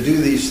easy to do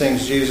these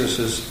things Jesus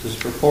is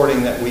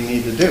purporting that we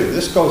need to do.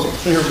 This goes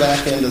clear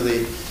back into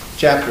the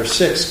chapter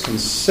 6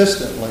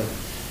 consistently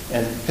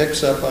and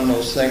picks up on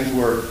those things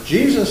where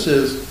Jesus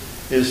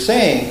is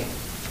saying,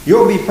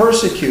 you'll be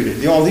persecuted.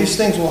 These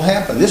things will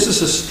happen. This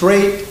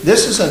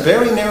is a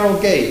very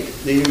narrow gate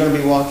that you're going to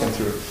be walking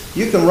through.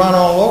 You can run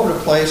all over the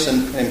place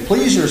and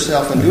please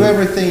yourself and do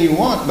everything you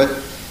want,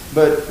 but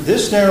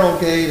this narrow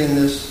gate and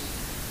this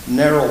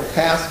narrow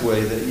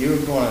pathway that you're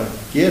going to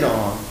get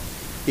on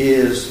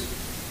is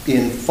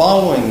in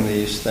following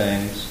these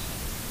things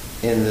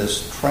in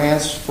this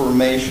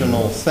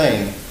transformational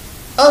thing.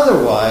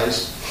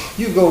 Otherwise,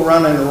 you go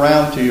running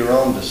around to your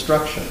own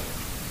destruction.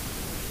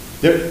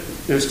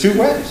 There's 2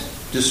 ways.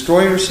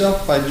 Destroy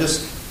yourself by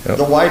just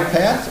the wide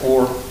path,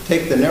 or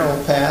take the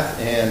narrow path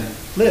and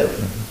live.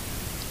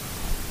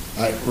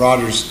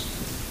 Rogers,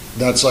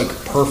 that's like a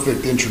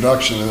perfect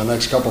introduction in the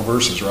next couple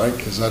verses, right?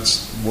 Because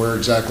that's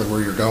exactly where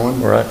you're going.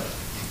 Right.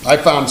 I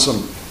found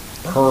some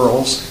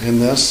pearls in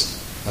this.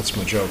 That's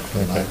my joke for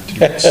the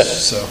night.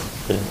 So,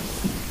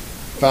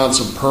 found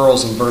some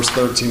pearls in verse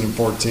 13 and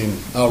 14.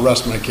 I'll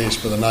rest my case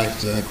for the night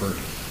because I think we're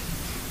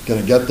going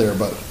to get there.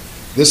 But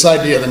this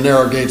idea of the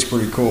narrow gate's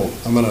pretty cool.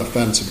 I'm going to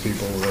offend some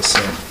people with this,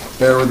 so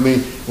bear with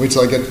me. Wait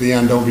till I get to the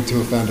end. Don't be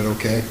too offended,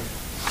 okay?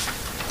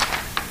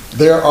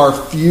 There are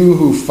few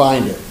who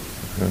find it.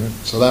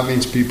 So that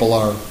means people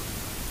are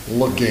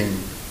looking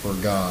for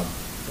God.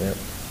 Yep.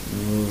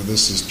 Ooh,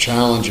 this is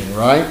challenging,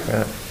 right?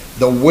 Yep.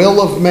 The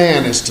will of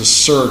man is to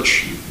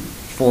search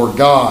for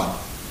God.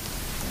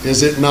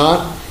 Is it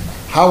not?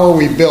 How are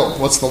we built?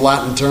 What's the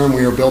Latin term?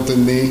 We are built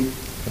in the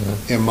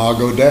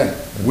imago Dei.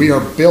 We are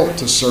built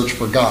to search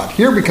for God.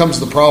 Here becomes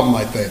the problem,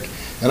 I think.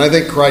 And I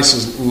think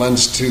Christ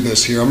lends to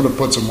this here. I'm going to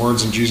put some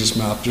words in Jesus'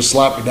 mouth. Just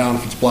slap me down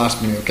if it's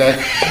blasphemy,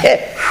 okay?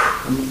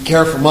 I'm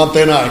careful,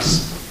 Monte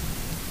Nice.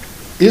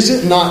 Is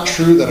it not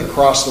true that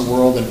across the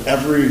world, in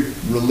every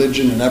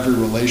religion and every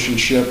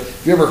relationship,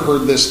 have you ever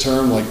heard this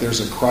term, like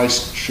there's a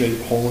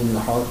Christ-shaped hole in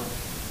your heart?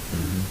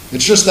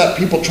 It's just that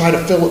people try to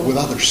fill it with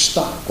other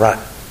stuff. Right.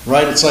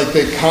 Right? It's like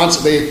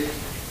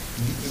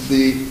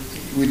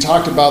we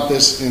talked about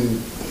this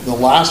in the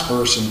last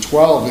verse in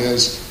 12,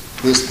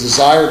 is this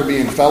desire to be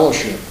in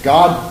fellowship.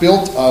 God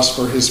built us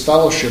for His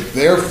fellowship.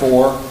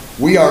 Therefore,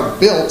 we are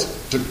built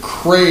to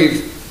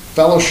crave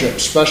fellowship,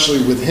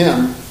 especially with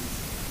Him.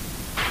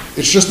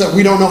 It's just that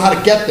we don't know how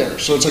to get there.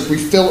 So it's like we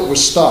fill it with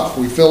stuff.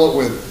 We fill it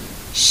with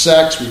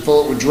sex. We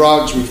fill it with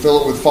drugs. We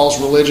fill it with false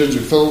religions.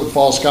 We fill it with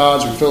false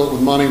gods. We fill it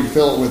with money. We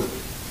fill it with,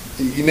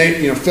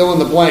 fill in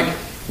the blank.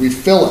 We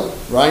fill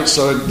it. right?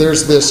 So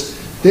there's this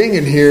thing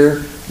in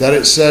here that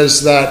it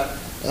says that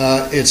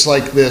it's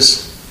like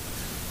this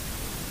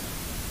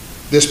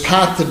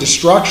path to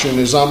destruction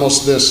is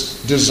almost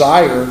this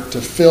desire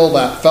to fill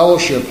that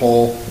fellowship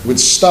hole with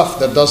stuff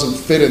that doesn't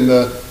fit in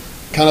the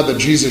kind of the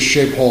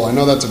Jesus-shaped hole. I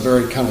know that's a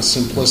very kind of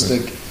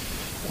simplistic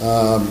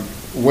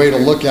way to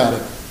look at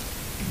it.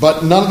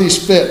 But none of these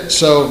fit.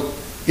 So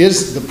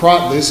this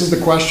is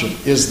the question.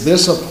 Is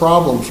this a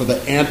problem for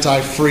the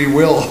anti-free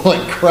will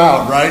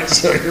crowd, right?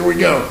 So here we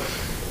go.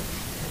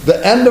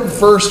 The end of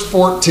verse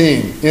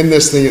 14 in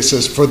this thing, it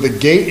says, "For the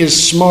gate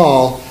is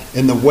small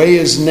and the way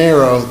is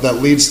narrow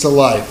that leads to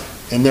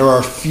life, and there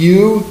are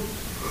few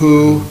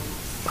who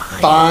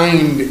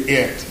find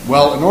it."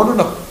 Well, in order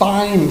to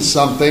find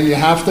something, you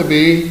have to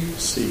be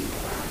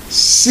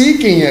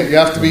seeking it. You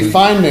have to be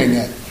finding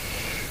it.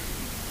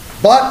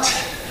 But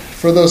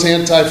for those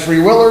anti-free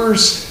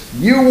willers,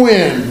 you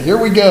win. Here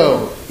we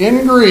go.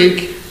 In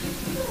Greek,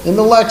 in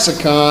the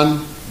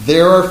lexicon,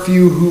 "there are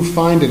few who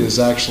find it" is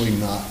actually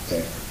not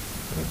there.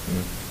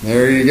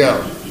 There you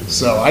go.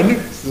 So I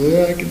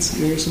can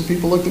see some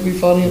people looked at me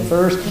funny at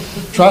first.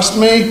 Trust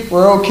me,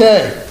 we're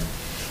okay.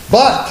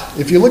 But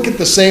if you look at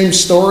the same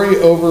story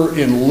over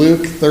in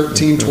Luke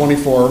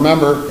 13:24,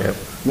 remember,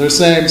 they're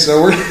saying,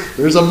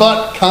 there's a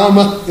but,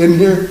 comma in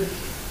here.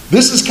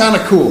 This is kind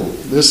of cool.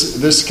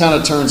 This kind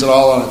of turns it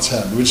all on its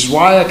head, which is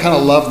why I kind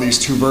of love these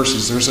two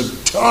verses. There's a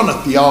ton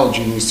of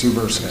theology in these two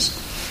verses.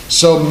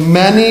 So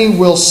many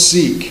will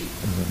seek.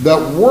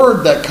 That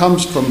word that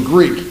comes from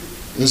Greek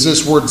is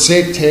this word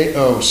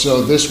zeteo.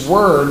 So this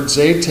word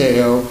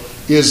zeteo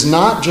is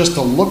not just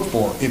to look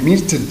for. It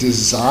means to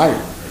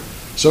desire.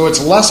 So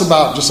it's less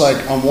about just like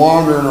I'm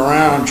wandering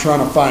around trying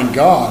to find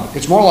God.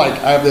 It's more like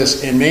I have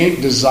this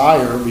innate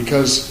desire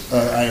because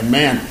I am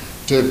man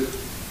to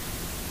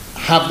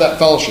have that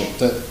fellowship,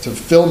 to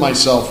fill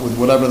myself with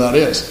whatever that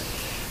is.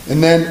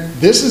 And then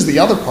this is the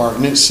other part,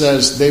 and it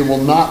says they will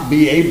not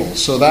be able.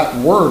 So that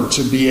word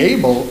to be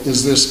able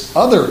is this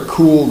other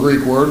cool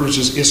Greek word, which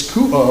is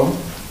iskuo,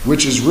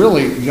 which is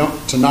really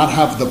to not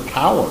have the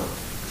power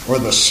or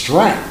the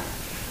strength.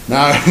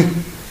 Now,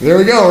 there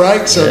we go,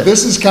 right? So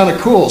this is kind of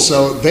cool.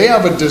 So they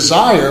have a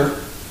desire,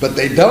 but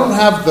they don't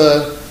have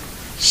the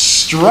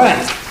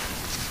strength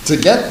to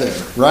get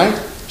there, right?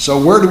 So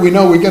where do we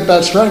know we get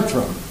that strength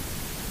from?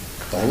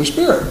 The Holy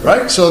Spirit,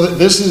 right? So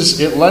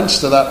it lends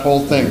to that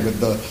whole thing with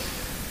the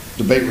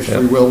debate with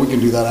free will. We can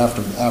do that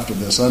after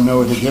this. I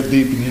know it'll get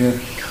deep in here.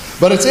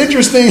 But it's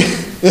interesting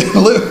in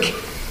Luke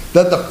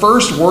that the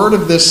first word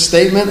of this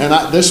statement, and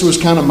this was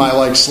kind of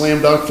my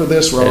slam dunk for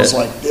this, where I was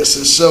like, this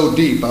is so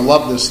deep. I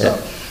love this stuff.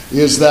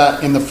 Is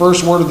that in the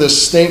first word of this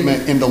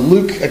statement, in the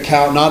Luke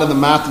account, not in the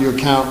Matthew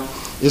account,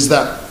 is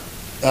that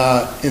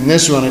in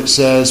this one it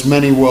says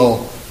many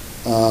will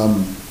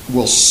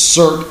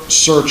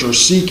search or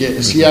seek it.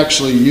 Is he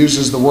actually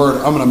uses the word,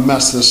 I'm going to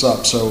mess this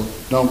up, so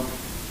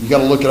you got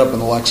to look it up in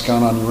the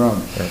lexicon on your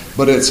own.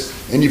 But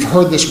and you've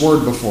heard this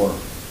word before,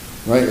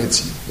 right?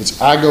 It's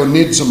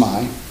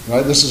agonizomai,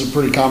 right? This is a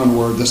pretty common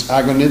word, this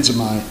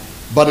agonizomai,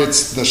 but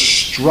it's the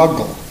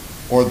struggle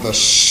or the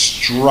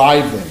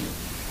striving.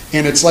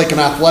 And it's like an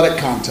athletic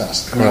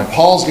contest. Right.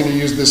 Paul's going to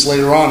use this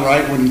later on,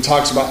 right? When he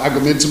talks about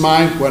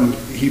agonizomai, when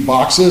he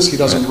boxes, he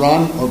doesn't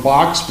run or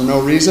box for no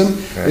reason.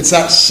 Right. It's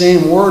that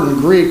same word in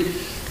Greek.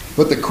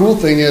 But the cool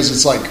thing is,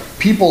 it's like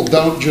people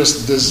don't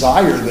just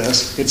desire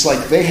this. It's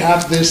like they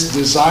have this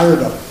desire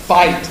to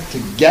fight to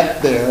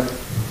get there,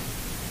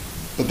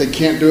 but they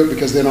can't do it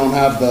because they don't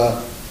have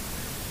the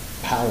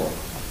power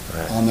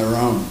on their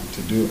own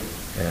to do it.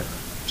 Yeah.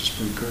 Which is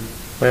pretty good.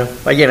 Well,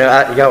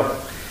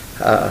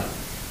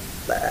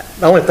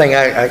 the only thing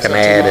I can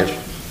add is,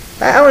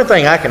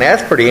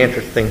 that's pretty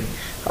interesting.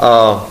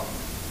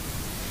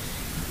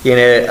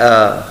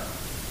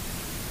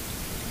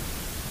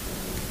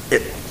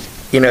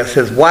 It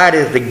says, wide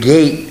is the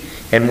gate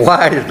and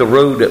wide is the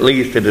road that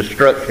leads to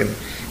destruction,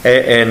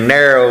 and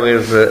narrow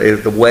is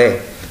the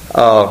way,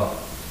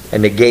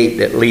 and the gate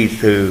that leads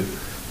to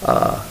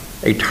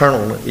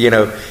eternal.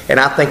 And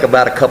I think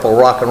about a couple of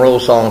rock and roll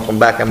songs from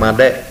back in my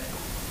day.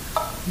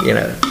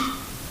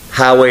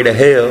 Highway to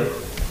Hell,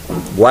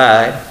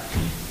 wide,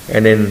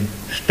 and then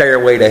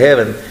Stairway to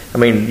Heaven. I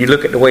mean, you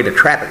look at the way the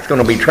traffic's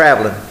going to be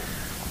traveling,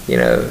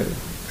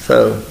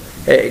 so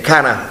it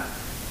kind of,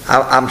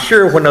 I'm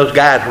sure when those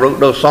guys wrote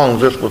those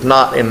songs, this was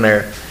not in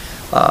their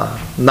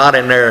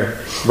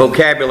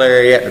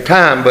vocabulary at the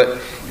time, but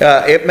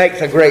it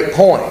makes a great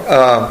point.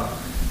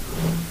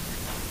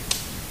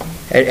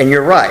 And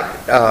you're right.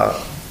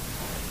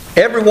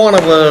 Every one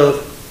of us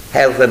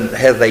has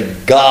a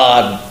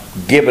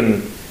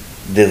God-given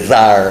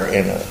desire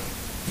in us.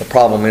 The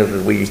problem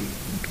is we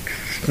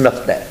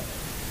snuff that.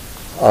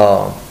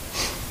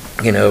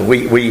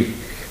 We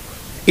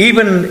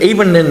even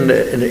in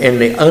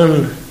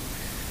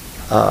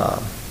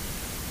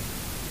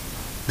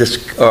the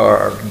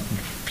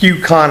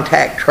few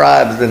contact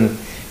tribes, and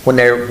when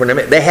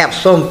they have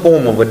some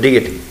form of a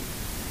deity,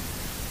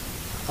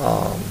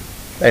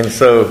 and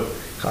so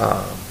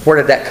where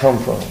did that come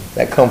from?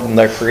 That come from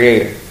their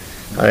Creator.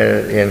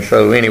 And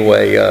so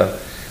anyway,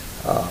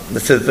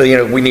 this is,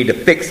 we need to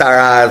fix our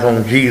eyes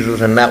on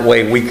Jesus, and that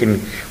way we can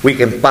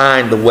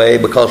find the way,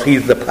 because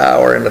He's the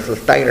power and the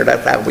sustainer.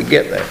 That's how we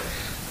get there.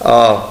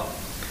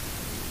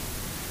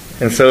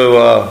 And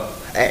so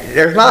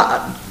there's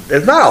not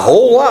a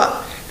whole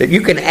lot that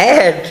you can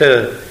add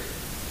to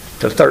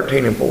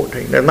 13 and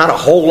 14. There's not a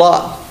whole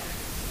lot.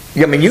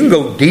 I mean, you can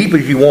go deep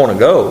as you want to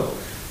go.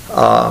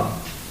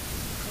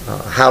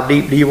 How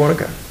deep do you want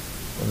to go?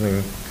 I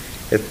mean,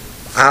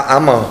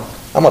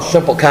 I'm a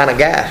simple kind of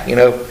guy,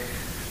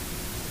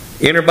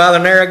 Enter by the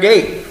narrow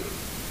gate.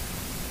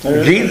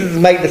 Jesus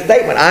made the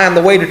statement, I am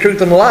the way, the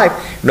truth, and the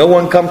life. No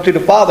one comes to the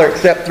Father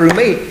except through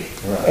me.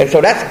 Right. And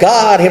so that's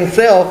God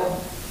Himself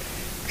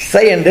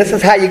saying this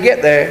is how you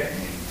get there.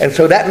 And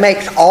so that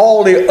makes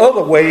all the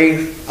other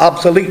ways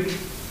obsolete.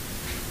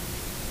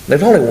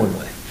 There's only one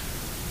way.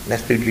 And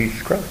that's through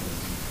Jesus Christ.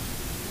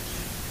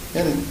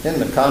 In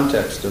the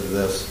context of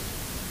this,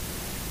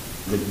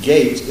 the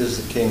gate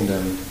is the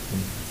kingdom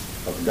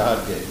of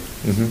God gate.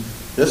 Mm-hmm.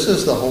 This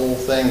is the whole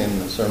thing in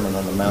the Sermon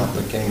on the Mount,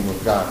 the kingdom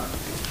of God.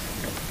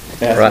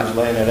 Matthew's Right.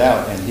 laying it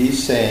out, and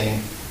he's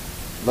saying,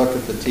 look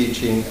at the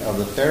teaching of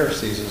the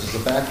Pharisees as the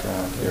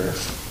background here.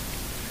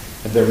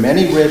 And there are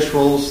many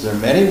rituals, there are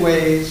many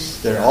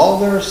ways, they're all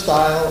their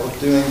style of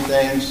doing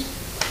things,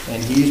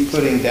 and he's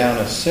putting down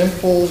a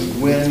simple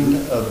wind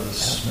of the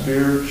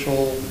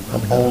spiritual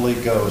Holy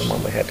Ghost.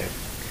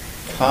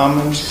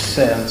 Common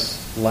sense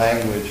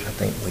language. I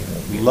think we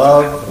won't be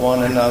Love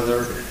one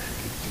another.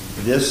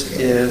 This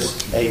is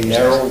a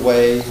narrow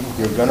way.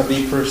 You're going to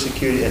be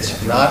persecuted.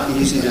 It's not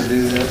easy to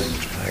do this.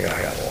 I got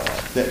a lot.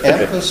 The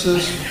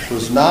emphasis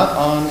was not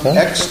on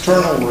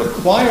external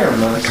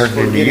requirements for Turned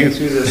into getting you.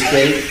 through this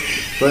gate,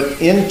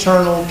 but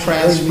internal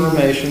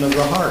transformation of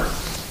the heart.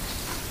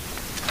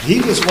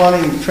 He was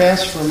wanting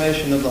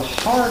transformation of the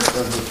heart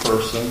of the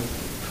person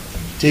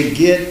to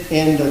get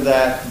into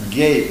that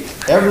gate.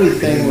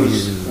 Everything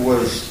was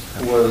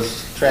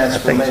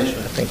transformation.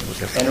 I think it was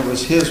just, And it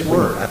was His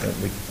word. I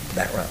think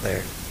that right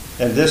there.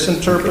 And this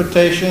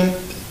interpretation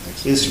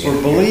is for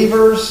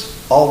believers,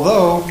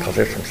 although Because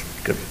there's some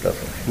good stuff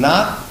in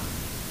there.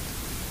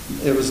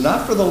 it was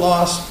not for the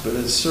lost, but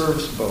it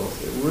serves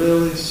both. It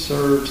really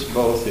serves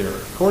both here.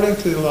 According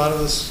to a lot of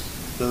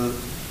the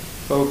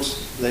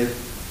folks,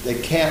 they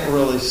can't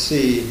really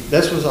see.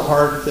 This was a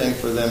hard thing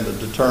for them to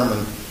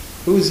determine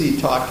who's he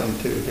talking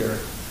to here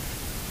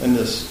in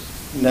this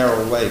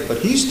narrow way. But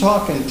he's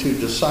talking to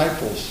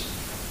disciples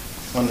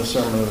on the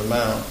Sermon on the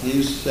Mount.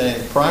 He's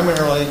saying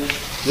primarily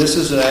this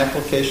is an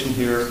application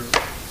here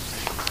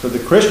for the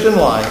Christian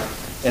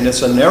life, and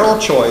it's a narrow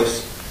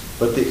choice,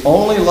 but the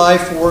only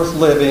life worth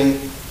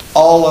living,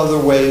 all other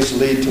ways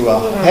lead to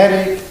a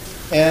headache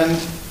and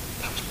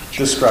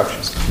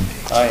destruction.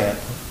 I am.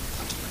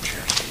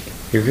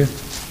 You're good?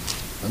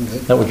 I'm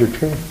good. That was your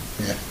chair?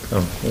 Yeah.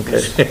 Oh,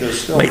 okay.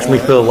 There's still Makes more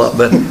me feel a lot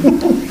better.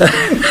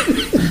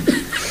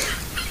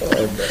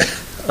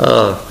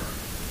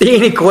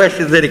 Any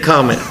questions, any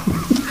comments?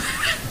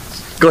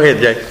 Go ahead,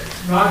 Jay.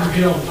 Roger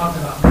Hill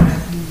talking about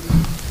Matthew.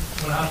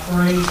 When I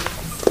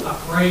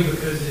pray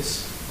because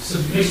it's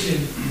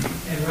submission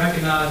and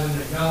recognizing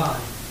that God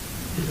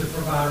is the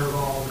provider of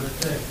all good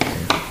things.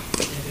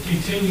 And to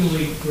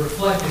continually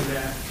reflect in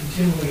that,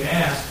 continually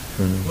ask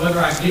whether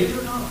I get it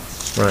or not.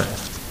 Right.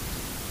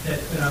 That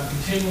I'm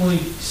continually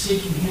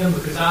seeking Him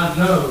because I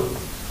know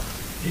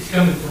it's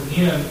coming from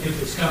Him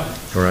if it's coming.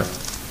 Right.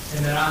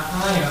 And that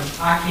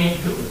I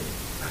can't do it.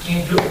 I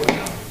can't do it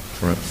without Him.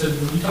 Right. So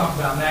when you talk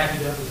about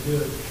Matthew, that was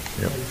good.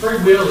 Yep. And free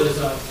will is,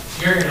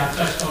 Gary and I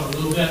touched on it a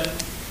little bit.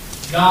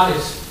 God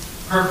is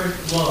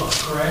perfect love,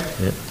 correct?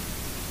 Yep.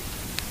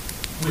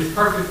 With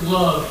perfect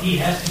love, He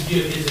has to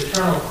give His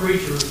eternal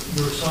creatures,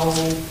 your soul,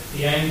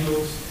 the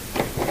angels,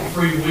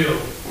 free will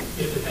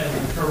if it has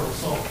an eternal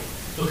soul.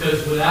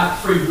 Because without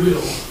free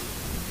will,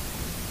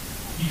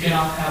 you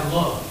cannot have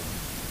love.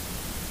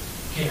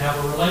 You can't have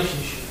a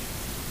relationship.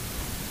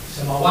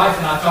 So my wife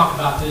and I talked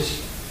about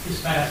this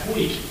past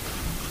week.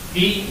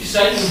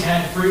 Satan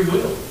had free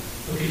will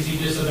because he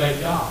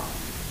disobeyed God.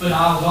 But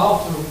I was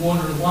also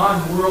wondering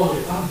why in the world,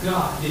 if I'm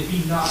God, did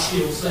He not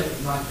kill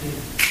Satan right then?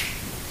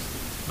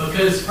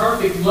 Because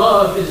perfect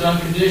love is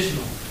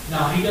unconditional.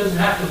 Now, He doesn't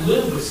have to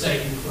live with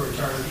Satan for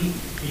eternity.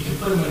 He can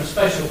put him in a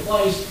special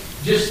place,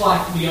 just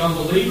like the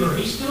unbeliever.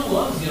 He still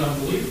loves the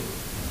unbeliever.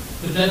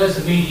 But that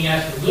doesn't mean he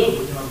has to live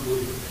with the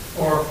unbeliever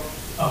or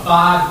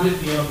abide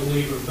with the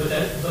unbeliever. But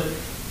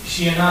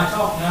she and I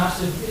talked, and I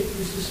said,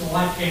 it's just a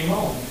light came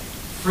on.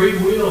 Free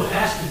will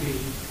has to be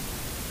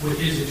with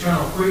His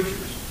eternal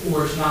creatures,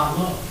 or it's not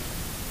love.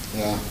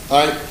 Yeah,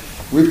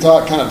 we've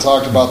kind of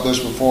talked about this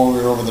before. We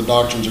were over the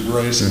doctrines of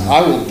grace, and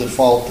I will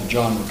default to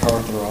John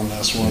MacArthur on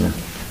this one,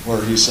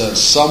 where he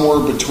says somewhere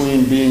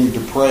between being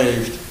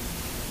depraved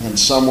and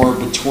somewhere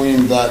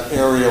between that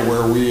area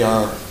where we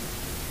are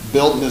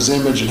built in His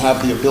image and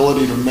have the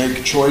ability to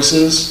make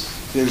choices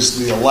is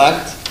the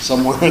elect.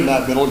 Somewhere in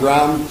that middle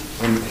ground,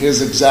 and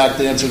his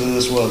exact answer to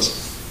this was,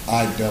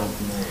 "I don't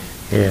know."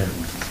 Yeah.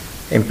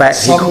 In fact,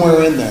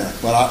 somewhere in there.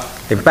 But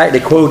he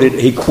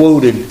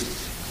quoted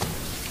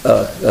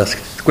a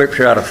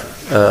scripture out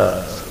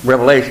of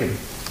Revelation,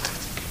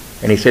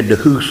 and he said, "To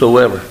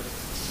whosoever."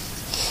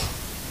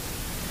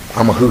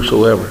 I'm a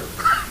whosoever.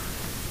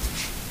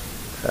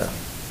 So,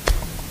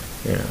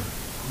 you know,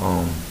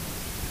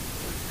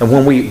 and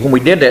when we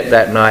did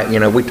that night, you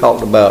know, we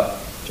talked about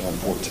John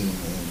 14. Man.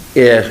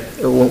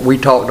 yes, we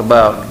talked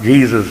about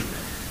Jesus,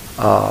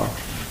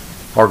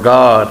 our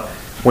God,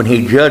 when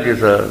He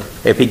judges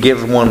us. If He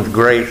gives one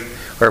grace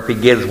or if He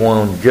gives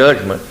one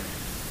judgment,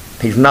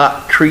 He's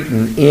not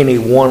treating any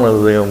one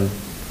of them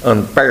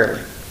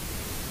unfairly.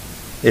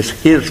 It's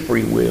His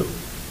free will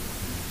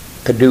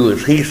to do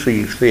as He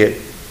sees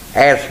fit,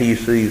 as He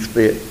sees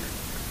fit.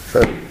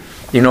 So,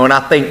 you know, and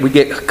I think we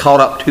get caught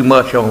up too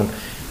much on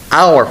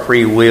our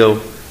free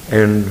will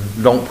and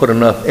don't put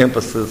enough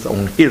emphasis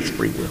on His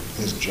free will.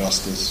 His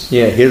justice.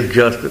 Yeah, His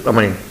justice. I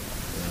mean,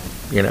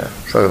 you know,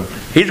 so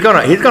He's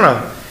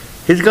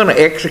gonna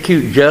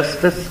execute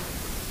justice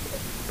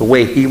the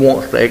way He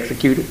wants to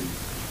execute it,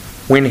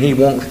 when He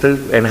wants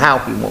to, and how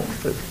He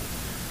wants to.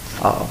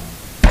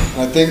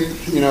 I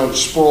think, you know,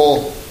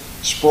 Sproul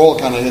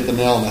kind of hit the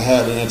nail on the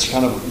head, and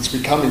it's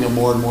becoming a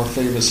more and more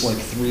famous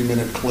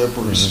 3-minute clip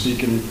where he's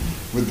speaking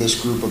with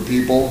this group of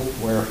people.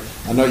 Where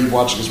I know you've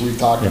watched because we've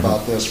talked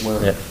about this.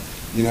 Where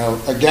you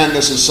know, again,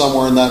 this is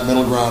somewhere in that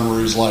middle ground where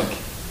he's like,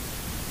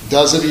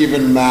 does it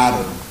even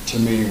matter to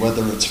me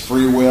whether it's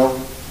free will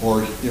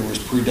or it was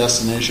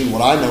predestination?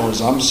 What I know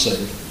is I'm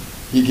saved.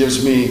 He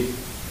gives me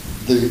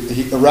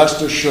the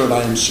rest assured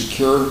I am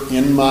secure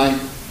in my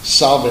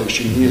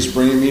salvation. He is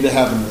bringing me to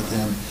heaven with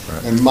Him.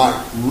 Right. And my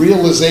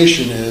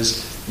realization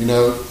is, you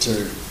know,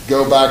 to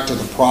go back to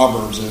the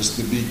Proverbs, is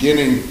the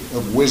beginning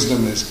of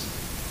wisdom is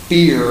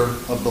fear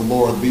of the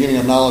Lord. The beginning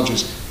of knowledge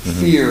is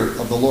fear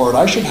of the Lord.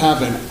 I should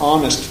have an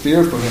honest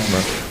fear for Him.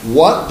 Right.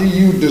 What do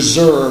you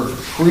deserve,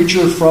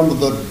 creature from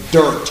the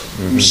dirt,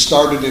 who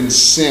started in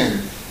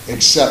sin,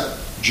 except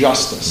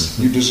justice?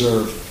 You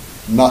deserve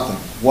nothing.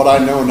 What I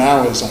know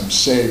now is I'm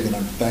saved, and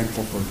I'm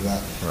thankful for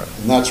that. Right.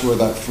 And that's where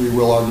that free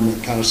will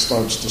argument kind of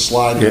starts to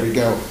slide, and we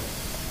go,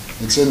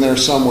 it's in there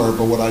somewhere,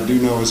 but what I do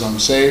know is I'm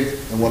saved,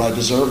 and what I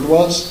deserved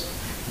was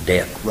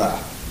death.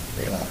 Wrath.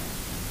 Yeah.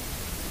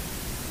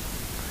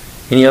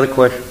 Any other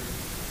question?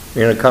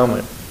 Any other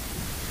comment?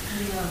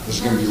 This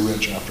is going to be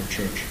rich after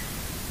church.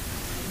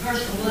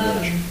 Verse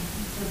 11,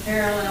 the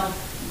parallel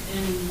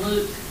in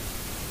Luke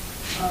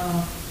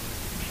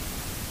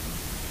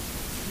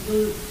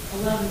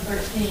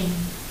 11:13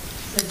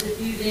 says, "If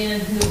you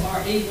then who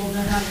are able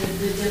know how to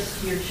do this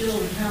to your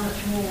children, how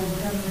much more will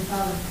the Heavenly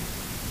Father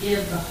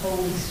give the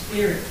Holy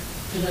Spirit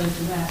to those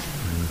who ask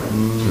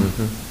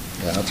Him?"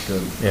 Yeah, that's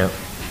good. Yeah.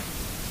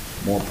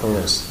 More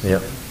pearls.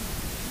 Yep.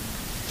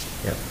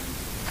 Yep.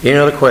 Any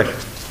other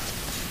questions?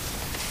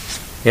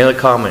 Any other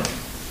comment?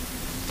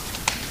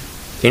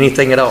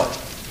 Anything at all?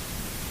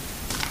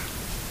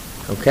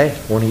 Okay.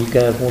 One of you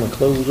guys want to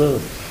close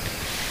up?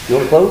 You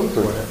want to close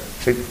or?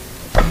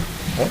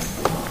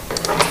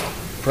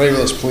 Pray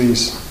with us,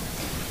 please.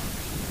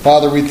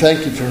 Father, we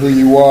thank You for who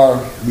You are.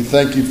 We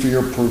thank You for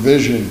Your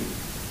provision.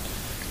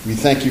 We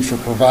thank You for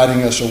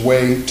providing us a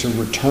way to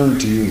return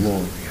to You,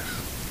 Lord.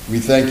 We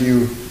thank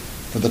You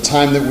for the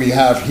time that we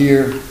have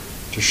here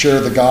to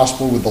share the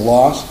gospel with the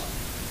lost.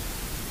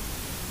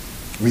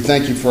 We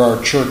thank You for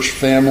our church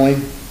family.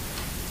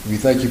 We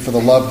thank You for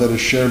the love that is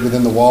shared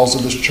within the walls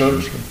of this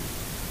church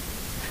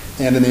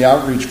and in the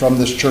outreach from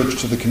this church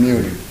to the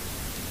community.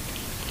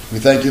 We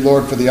thank You,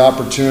 Lord, for the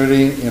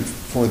opportunity and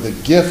for the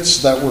gifts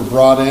that were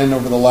brought in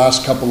over the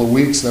last couple of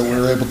weeks that we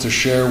were able to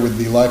share with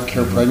the Life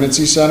Care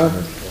Pregnancy Center.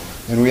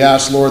 And we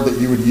ask, Lord, that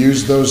You would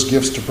use those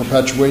gifts to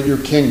perpetuate Your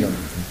kingdom,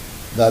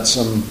 that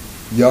some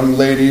young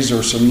ladies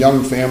or some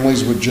young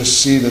families would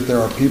just see that there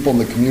are people in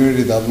the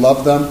community that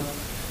love them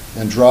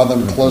and draw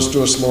them close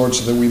to us, Lord,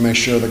 so that we may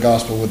share the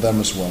gospel with them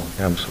as well.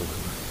 Absolutely.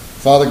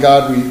 Father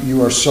God,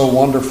 You are so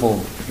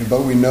wonderful,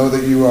 but we know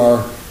that You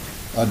are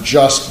a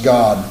just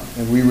God,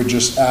 and we would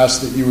just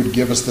ask that You would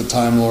give us the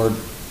time, Lord,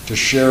 to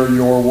share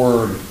Your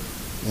word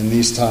in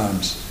these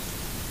times.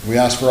 We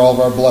ask for all of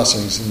our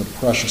blessings in the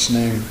precious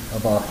name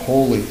of our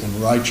holy and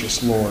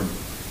righteous Lord,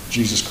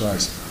 Jesus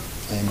Christ.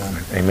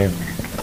 Amen. Amen.